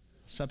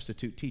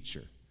 Substitute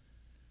teacher.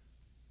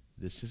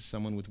 This is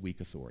someone with weak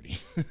authority.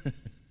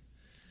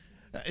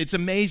 It's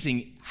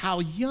amazing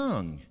how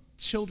young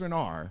children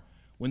are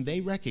when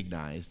they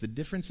recognize the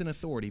difference in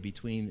authority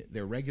between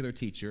their regular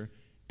teacher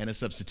and a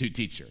substitute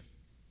teacher.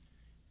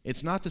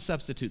 It's not the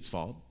substitute's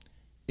fault.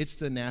 It's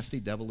the nasty,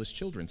 devilish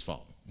children's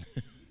fault.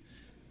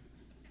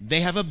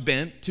 They have a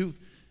bent to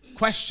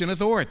question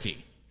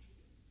authority.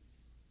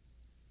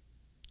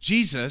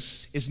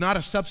 Jesus is not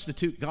a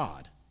substitute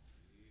God.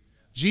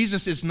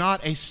 Jesus is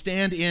not a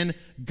stand-in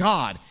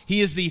God.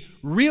 He is the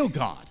real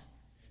God,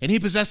 and he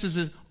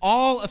possesses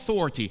all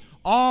authority,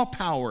 all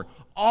power,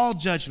 all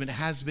judgment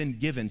has been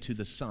given to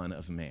the Son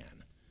of Man.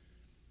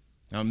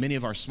 Now, in many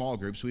of our small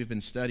groups, we've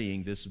been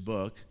studying this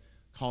book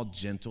called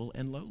Gentle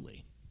and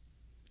Lowly.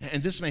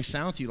 And this may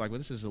sound to you like, well,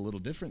 this is a little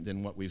different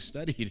than what we've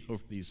studied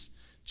over these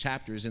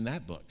chapters in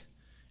that book.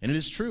 And it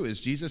is true, as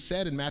Jesus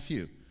said in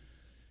Matthew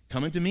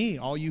Come unto me,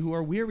 all you who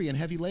are weary and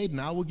heavy laden,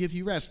 I will give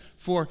you rest.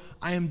 For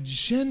I am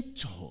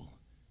gentle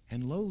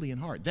and lowly in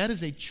heart. That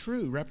is a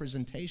true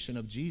representation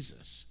of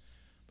Jesus.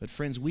 But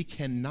friends, we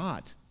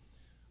cannot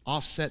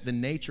offset the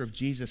nature of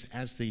Jesus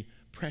as the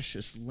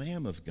precious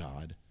Lamb of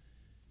God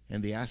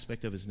and the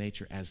aspect of his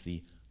nature as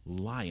the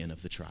Lion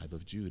of the tribe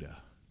of Judah.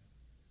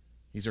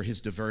 These are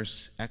his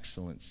diverse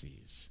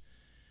excellencies.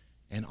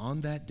 And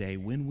on that day,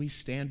 when we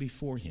stand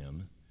before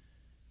him,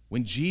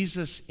 when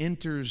Jesus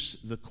enters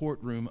the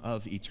courtroom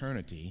of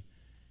eternity,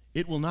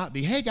 it will not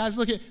be, hey guys,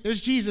 look,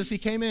 there's Jesus, he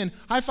came in.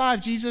 High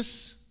five,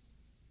 Jesus.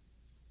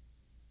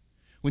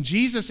 When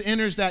Jesus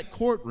enters that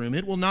courtroom,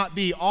 it will not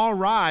be, all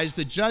rise,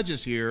 the judge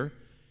is here.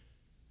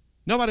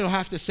 Nobody will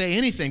have to say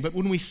anything, but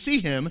when we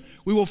see him,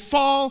 we will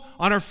fall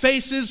on our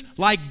faces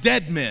like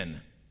dead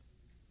men.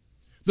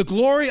 The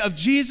glory of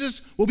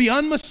Jesus will be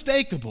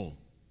unmistakable.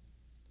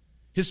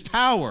 His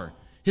power,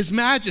 his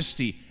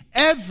majesty,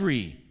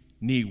 every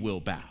knee will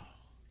bow.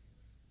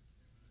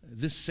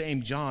 This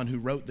same John who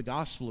wrote the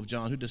Gospel of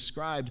John, who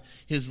described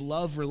his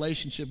love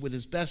relationship with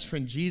his best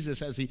friend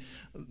Jesus as he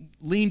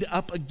leaned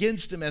up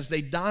against him as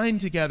they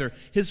dined together,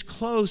 his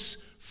close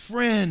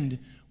friend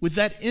with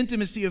that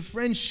intimacy of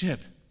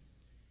friendship,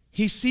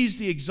 he sees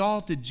the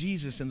exalted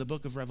Jesus in the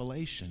book of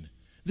Revelation.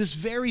 This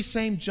very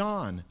same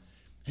John.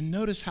 And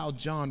notice how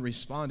John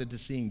responded to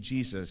seeing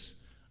Jesus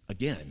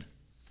again.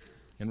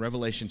 In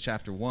Revelation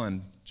chapter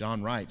 1,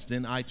 John writes,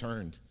 "Then I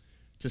turned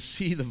to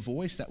see the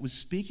voice that was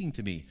speaking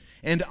to me.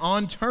 And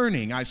on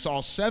turning, I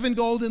saw 7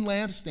 golden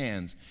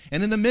lampstands.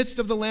 And in the midst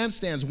of the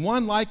lampstands,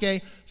 one like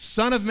a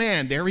son of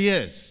man," there he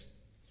is,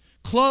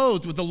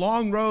 "clothed with a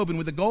long robe and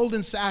with a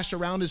golden sash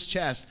around his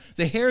chest.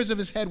 The hairs of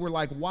his head were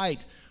like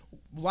white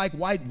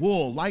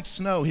wool, like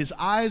snow. His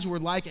eyes were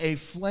like a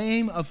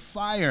flame of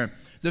fire.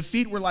 The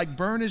feet were like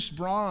burnished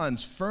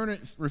bronze,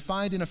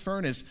 refined in a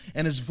furnace.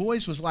 And his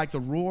voice was like the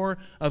roar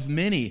of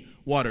many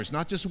waters."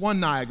 Not just one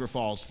Niagara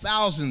Falls,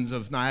 thousands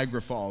of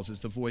Niagara Falls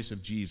is the voice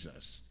of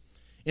Jesus.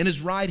 "In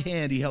his right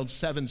hand he held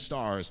 7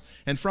 stars,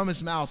 and from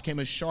his mouth came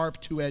a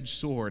sharp 2-edged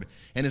sword.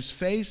 And his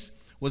face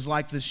was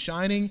like the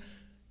shining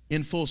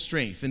in full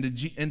strength." And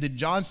did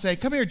John say,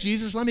 "Come here,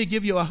 Jesus, let me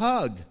give you a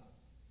hug"?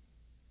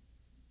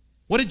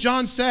 What did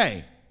John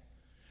say?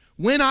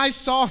 "When I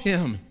saw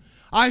him,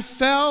 I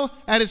fell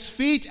at his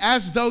feet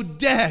as though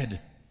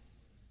dead."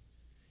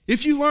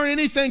 If you learn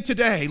anything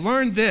today,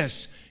 learn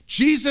this.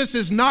 Jesus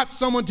is not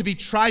someone to be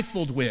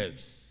trifled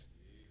with.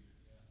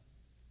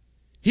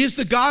 He is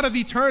the God of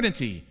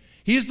eternity.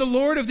 He is the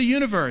Lord of the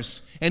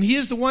universe, and he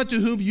is the one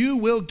to whom you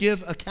will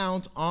give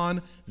account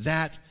on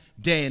that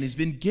day. And he's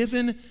been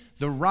given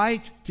the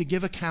right to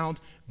give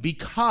account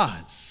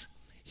because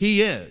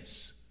he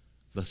is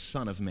the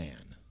Son of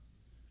Man.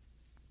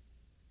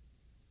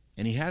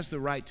 And he has the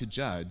right to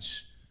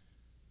judge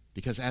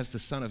because as the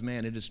Son of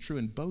Man, it is true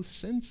in both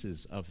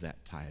senses of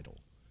that title.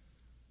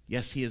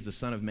 Yes, he is the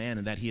Son of Man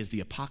in that he is the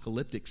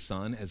apocalyptic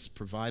Son as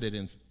provided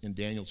in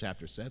Daniel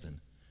chapter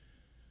 7.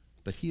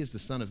 But he is the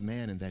Son of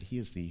Man in that he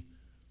is the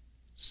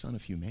Son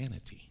of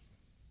humanity.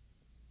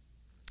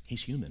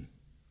 He's human.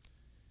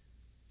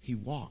 He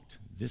walked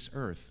this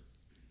earth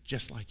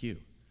just like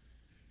you.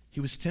 He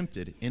was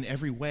tempted in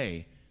every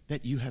way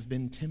that you have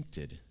been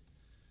tempted.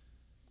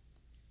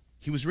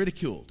 He was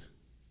ridiculed.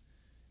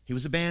 He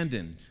was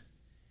abandoned.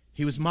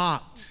 He was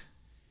mocked.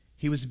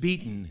 He was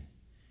beaten.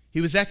 He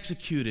was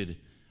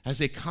executed as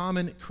a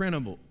common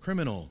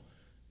criminal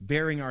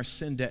bearing our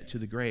sin debt to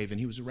the grave. And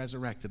he was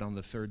resurrected on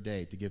the 3rd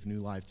day to give new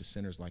life to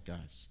sinners like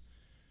us.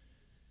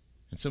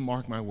 And so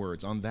mark my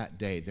words, on that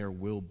day there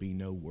will be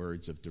no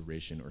words of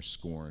derision or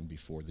scorn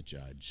before the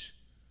judge.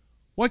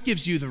 "What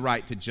gives you the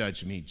right to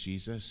judge me,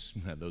 Jesus?"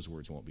 Those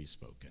words won't be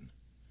spoken.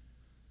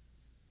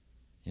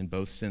 In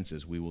both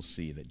senses, we will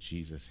see that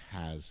Jesus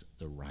has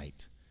the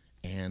right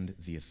and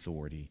the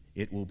authority.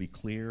 It will be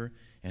clear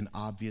and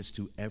obvious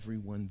to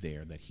everyone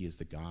there that he is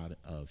the God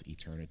of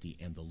eternity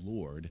and the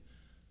Lord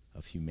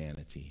of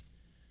humanity.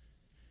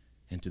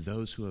 And to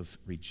those who have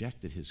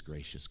rejected his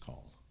gracious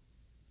call,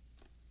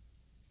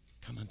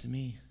 "Come unto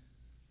me,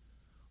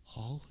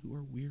 all who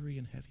are weary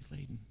and heavy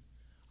laden.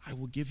 I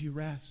will give you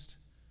rest.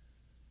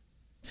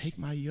 Take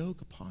my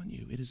yoke upon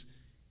you. It is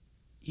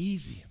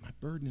easy, my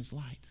burden is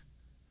light.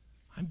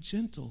 I'm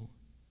gentle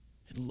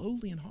and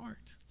lowly in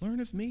heart. Learn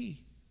of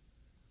me."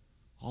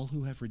 All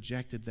who have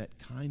rejected that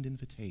kind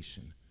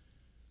invitation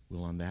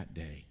will on that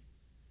day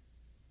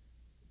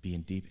be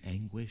in deep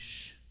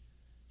anguish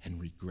and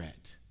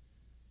regret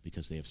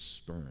because they have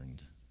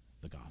spurned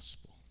the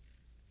gospel.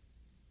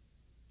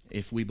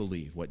 If we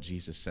believe what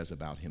Jesus says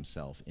about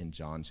himself in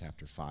John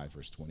chapter 5,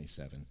 verse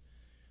 27,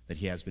 that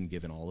he has been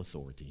given all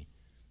authority,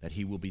 that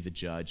he will be the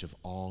judge of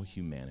all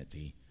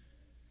humanity,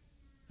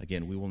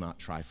 again, we will not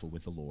trifle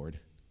with the Lord.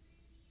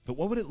 But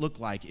what would it look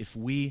like if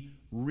we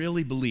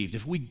really believed,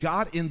 if we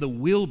got in the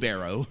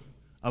wheelbarrow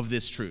of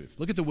this truth?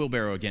 Look at the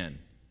wheelbarrow again.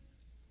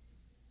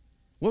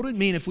 What would it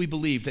mean if we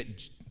believed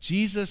that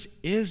Jesus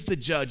is the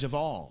judge of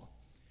all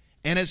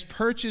and has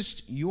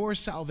purchased your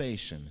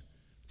salvation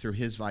through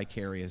his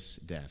vicarious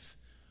death?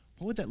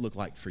 What would that look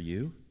like for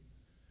you?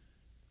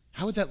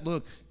 How would that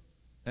look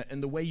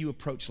in the way you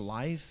approach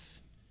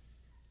life?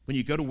 When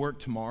you go to work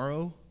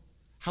tomorrow,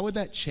 how would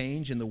that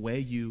change in the way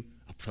you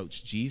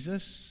approach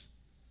Jesus?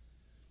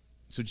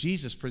 So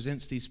Jesus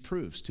presents these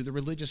proofs to the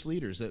religious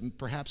leaders, that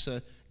perhaps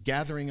a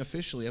gathering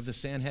officially of the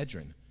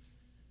Sanhedrin.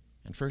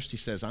 And first he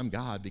says, I'm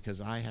God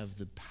because I have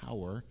the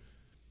power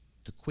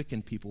to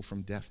quicken people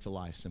from death to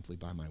life simply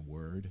by my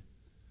word.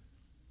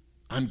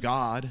 I'm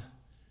God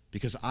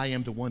because I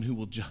am the one who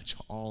will judge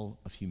all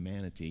of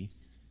humanity.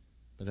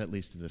 But that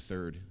leads to the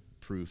third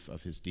proof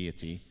of his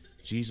deity.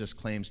 Jesus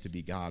claims to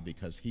be God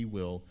because he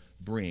will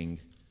bring,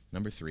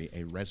 number 3,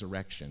 a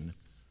resurrection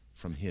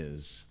from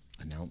his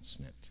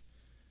announcement.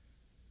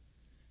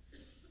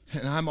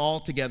 And I'm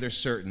altogether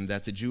certain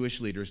that the Jewish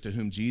leaders to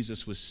whom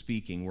Jesus was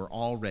speaking were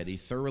already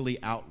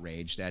thoroughly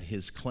outraged at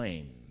his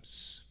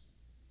claims.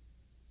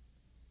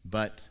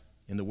 But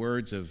in the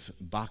words of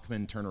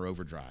Bachman Turner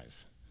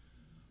Overdrive,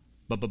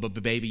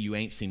 baby, you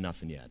ain't seen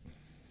nothing yet.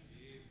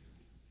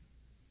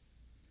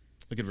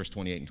 Look at verse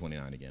 28 and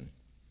 29 again.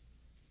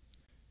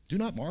 Do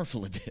not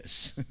marvel at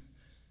this.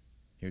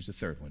 Here's the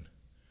third one.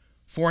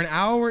 For an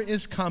hour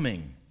is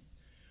coming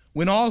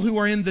when all who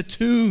are in the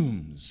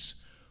tombs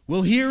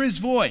will hear his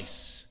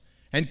voice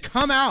and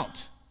come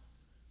out,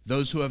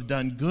 those who have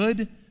done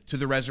good to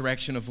the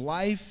resurrection of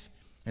life,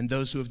 and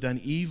those who have done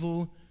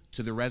evil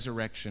to the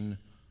resurrection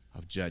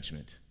of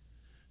judgment.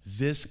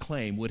 This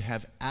claim would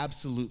have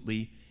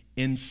absolutely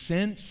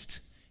incensed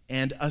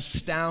and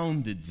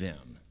astounded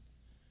them.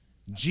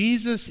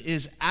 Jesus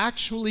is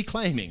actually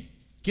claiming,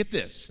 get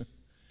this,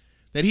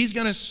 that he's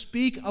going to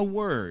speak a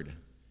word,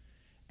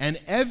 and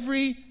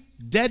every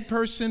dead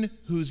person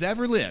who's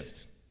ever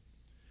lived,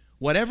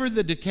 whatever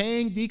the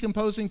decaying,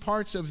 decomposing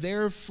parts of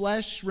their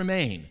flesh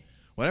remain,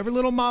 whatever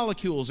little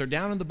molecules are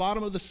down in the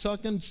bottom of the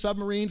sunken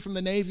submarine from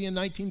the Navy in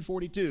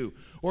 1942,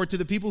 or to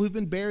the people who've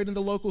been buried in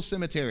the local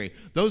cemetery,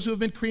 those who have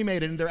been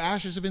cremated and their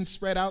ashes have been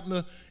spread out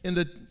in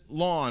the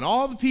lawn,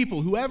 all the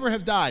people, whoever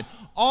have died,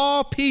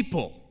 all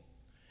people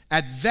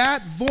at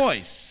that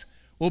voice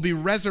will be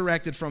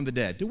resurrected from the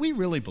dead. Do we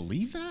really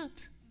believe that?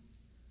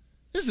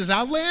 This is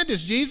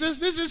outlandish, Jesus.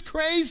 This is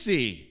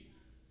crazy.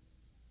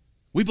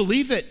 We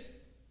believe it.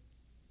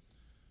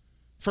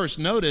 First,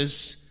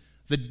 notice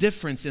the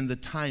difference in the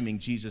timing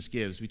Jesus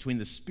gives between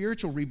the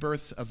spiritual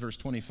rebirth of verse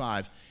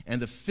 25 and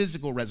the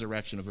physical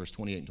resurrection of verse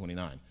 28 and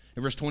 29.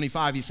 In verse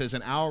 25, he says,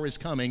 an hour is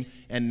coming,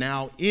 and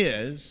now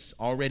is,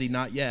 already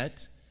not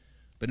yet.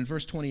 But in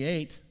verse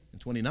 28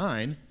 and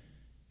 29,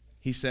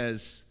 he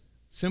says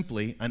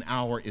simply, an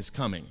hour is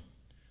coming.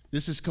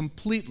 This is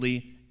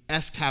completely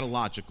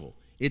eschatological.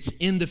 It's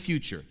in the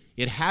future.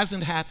 It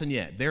hasn't happened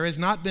yet. There has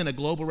not been a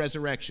global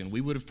resurrection.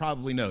 We would have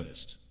probably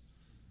noticed.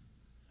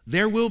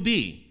 There will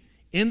be,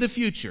 in the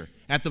future,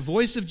 at the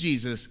voice of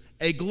Jesus,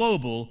 a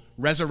global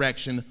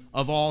resurrection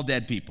of all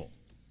dead people.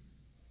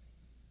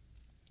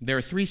 There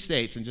are 3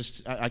 states,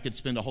 and I could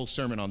spend a whole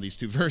sermon on these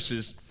 2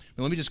 verses,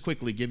 but let me just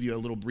quickly give you a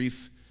little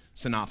brief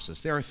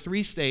synopsis. There are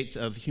 3 states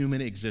of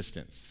human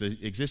existence. The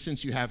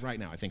existence you have right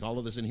now. I think all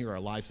of us in here are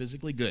alive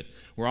physically. Good.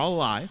 We're all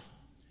alive.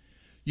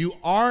 You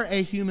are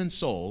a human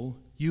soul.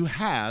 You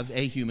have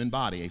a human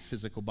body, a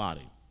physical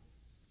body.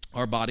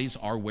 Our bodies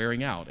are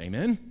wearing out.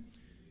 Amen?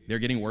 They're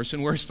getting worse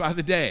and worse by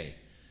the day.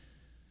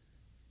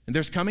 And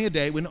there's coming a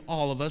day when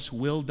all of us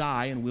will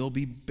die and will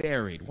be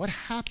buried. What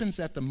happens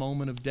at the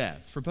moment of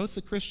death? For both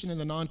the Christian and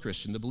the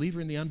non-Christian, the believer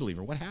and the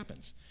unbeliever, what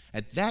happens?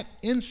 At that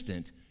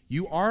instant,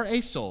 you are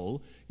a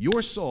soul.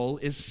 Your soul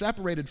is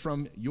separated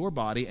from your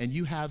body, and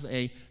you have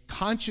a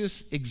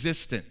conscious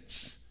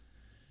existence.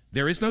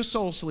 There is no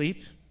soul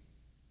sleep.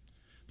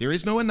 There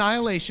is no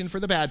annihilation for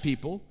the bad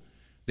people.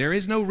 There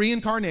is no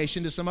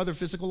reincarnation to some other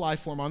physical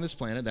life form on this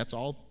planet. That's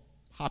all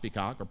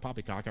poppycock or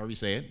poppycock, however you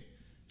say it.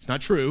 It's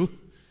not true.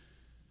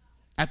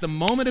 At the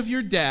moment of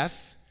your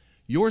death,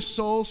 your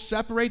soul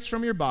separates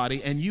from your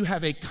body and you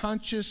have a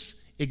conscious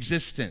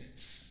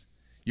existence.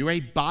 You're a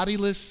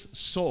bodiless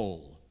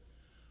soul.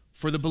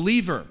 For the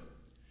believer,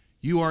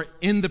 you are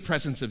in the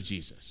presence of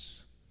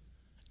Jesus.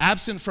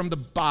 Absent from the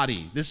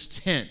body, this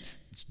tent,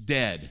 it's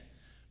dead,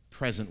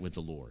 present with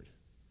the Lord.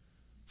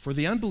 For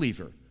the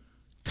unbeliever,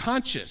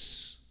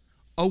 conscious,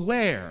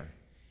 aware,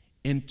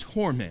 in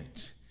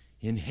torment,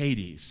 in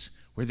Hades,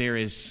 where there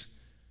is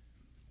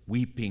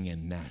weeping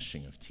and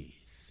gnashing of teeth.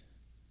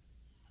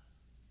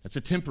 That's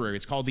a temporary,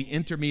 it's called the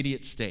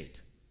intermediate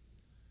state.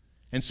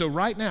 And so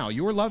right now,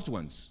 your loved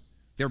ones,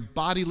 they're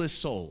bodiless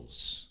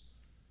souls.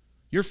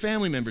 Your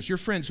family members, your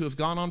friends who have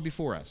gone on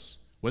before us,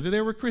 whether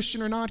they were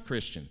Christian or not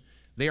Christian,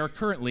 they are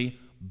currently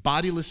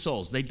bodiless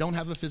souls. They don't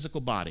have a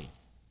physical body,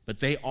 but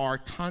they are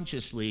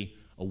consciously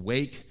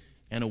awake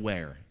and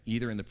aware,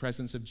 either in the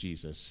presence of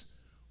Jesus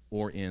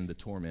or in the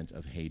torment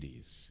of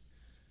Hades.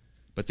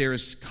 But there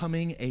is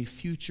coming a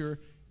future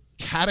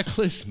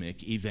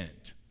cataclysmic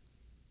event.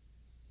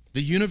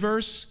 The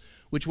universe,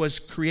 which was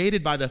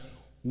created by the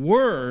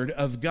Word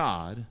of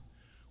God,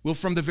 will,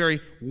 from the very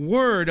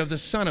Word of the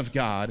Son of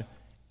God,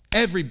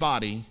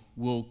 everybody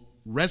will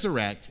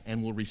resurrect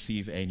and will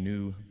receive a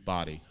new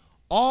body.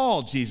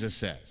 All, Jesus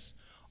says,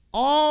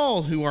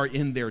 All who are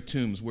in their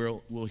tombs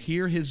will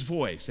hear his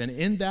voice. And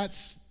in that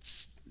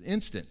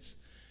instance,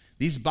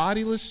 these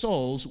bodiless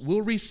souls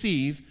will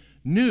receive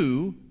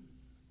new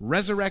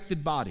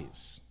resurrected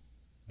bodies.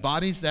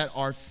 Bodies that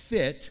are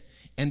fit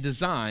and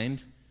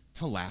designed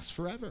to last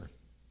forever.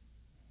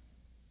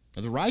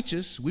 Now, the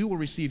righteous, we will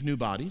receive new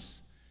bodies,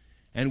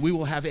 and we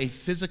will have a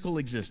physical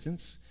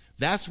existence.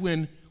 That's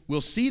when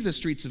we'll see the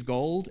streets of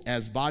gold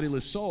as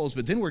bodiless souls,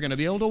 but then we're going to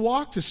be able to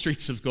walk the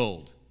streets of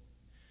gold.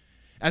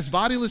 As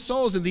bodiless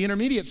souls in the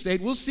intermediate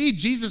state, we'll see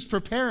Jesus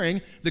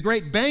preparing the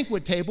great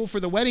banquet table for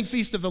the wedding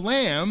feast of the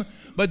Lamb,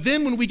 but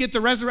then when we get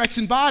the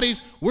resurrection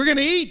bodies, we're going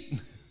to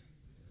eat.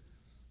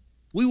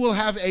 We will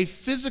have a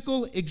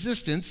physical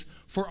existence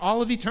for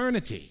all of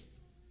eternity.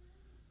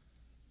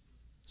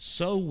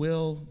 So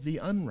will the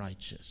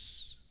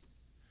unrighteous.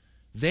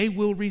 They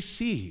will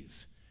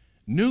receive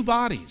new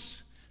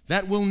bodies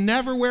that will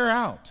never wear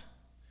out,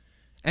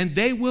 and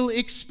they will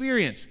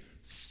experience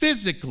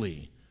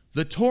physically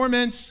the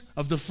torments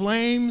of the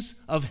flames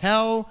of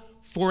hell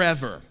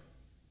forever.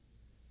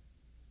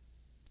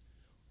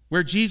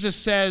 Where Jesus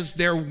says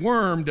their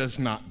worm does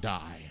not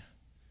die.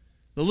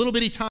 The little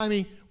bitty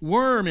tiny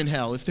worm in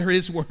hell, if there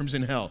is worms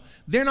in hell,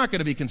 they're not going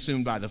to be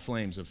consumed by the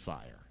flames of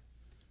fire.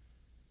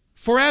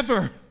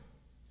 Forever.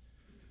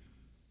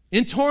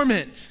 In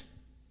torment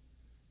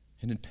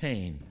and in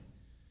pain.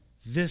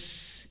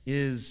 This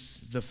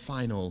is the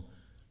final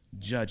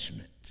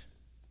judgment.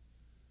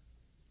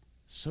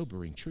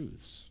 Sobering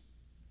truths.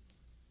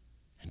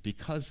 And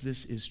because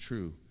this is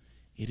true,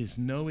 it is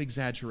no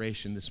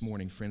exaggeration this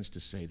morning, friends, to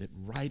say that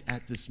right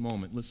at this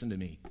moment, listen to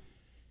me,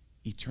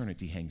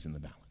 eternity hangs in the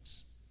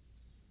balance.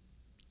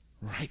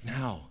 Right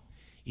now,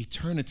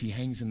 eternity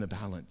hangs in the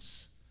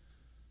balance.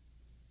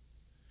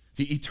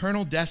 The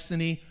eternal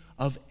destiny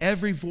of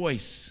every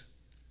voice,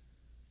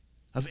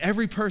 of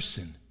every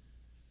person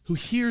who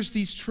hears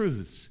these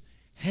truths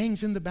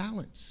hangs in the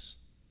balance.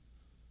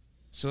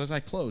 So as I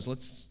close,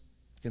 let's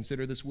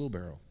consider this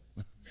wheelbarrow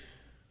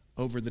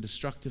over the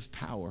destructive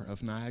power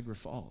of Niagara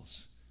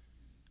Falls.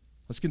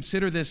 Let's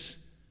consider this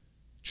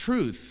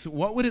truth.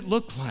 What would it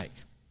look like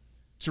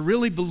to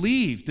really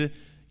believe, to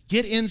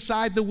get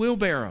inside the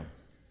wheelbarrow?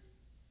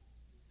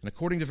 And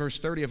according to verse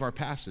 30 of our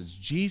passage,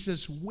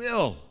 Jesus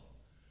will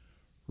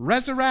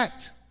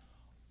resurrect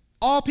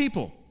all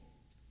people,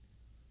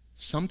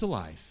 some to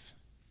life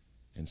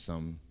and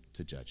some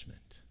to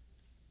judgment.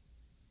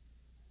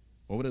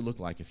 What would it look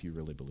like if you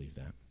really believed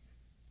that?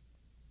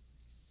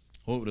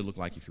 What would it look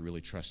like if you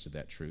really trusted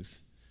that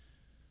truth?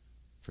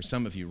 For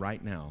some of you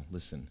right now,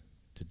 listen,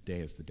 today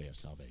is the day of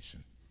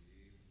salvation.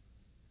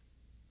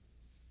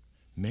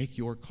 Make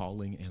your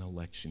calling and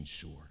election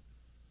sure.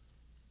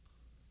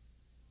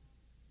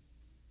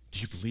 Do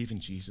you believe in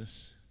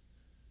Jesus?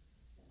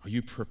 Are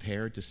you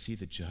prepared to see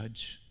the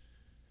judge?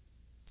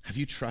 Have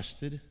you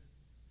trusted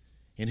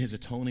in his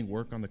atoning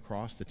work on the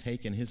cross to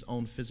take in his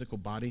own physical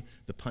body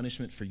the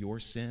punishment for your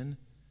sin?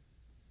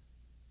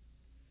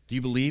 Do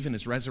you believe in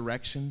his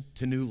resurrection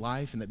to new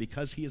life, and that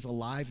because he is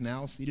alive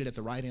now, seated at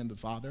the right hand of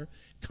the Father,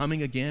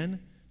 coming again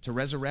to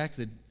resurrect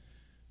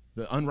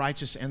the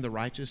unrighteous and the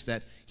righteous,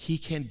 that he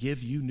can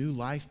give you new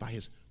life by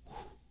his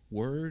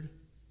word,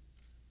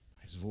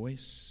 by his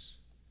voice?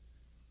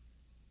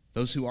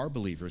 Those who are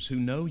believers, who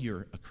know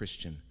you're a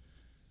Christian,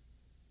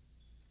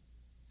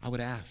 I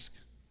would ask,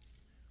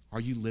 are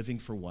you living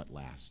for what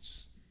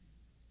lasts?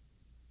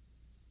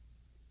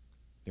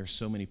 There are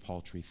so many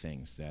paltry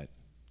things that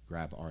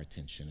grab our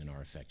attention and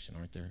our affection,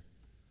 aren't there?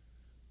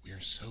 We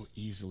are so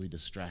easily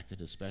distracted,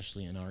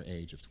 especially in our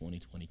age of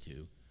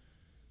 2022.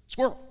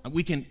 Squirrel!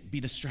 We can be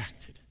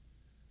distracted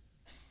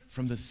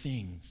from the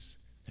things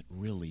that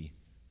really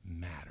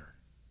matter.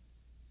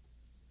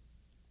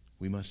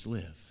 We must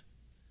live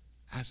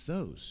as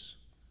those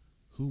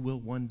who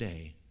will one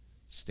day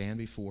stand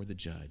before the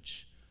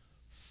judge,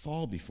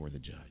 fall before the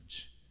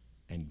judge,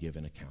 and give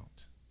an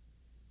account.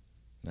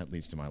 And that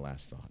leads to my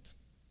last thought.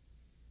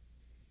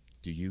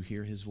 Do you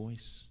hear his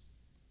voice?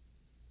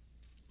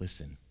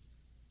 Listen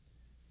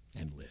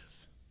and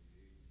live.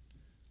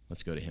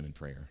 Let's go to him in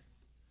prayer.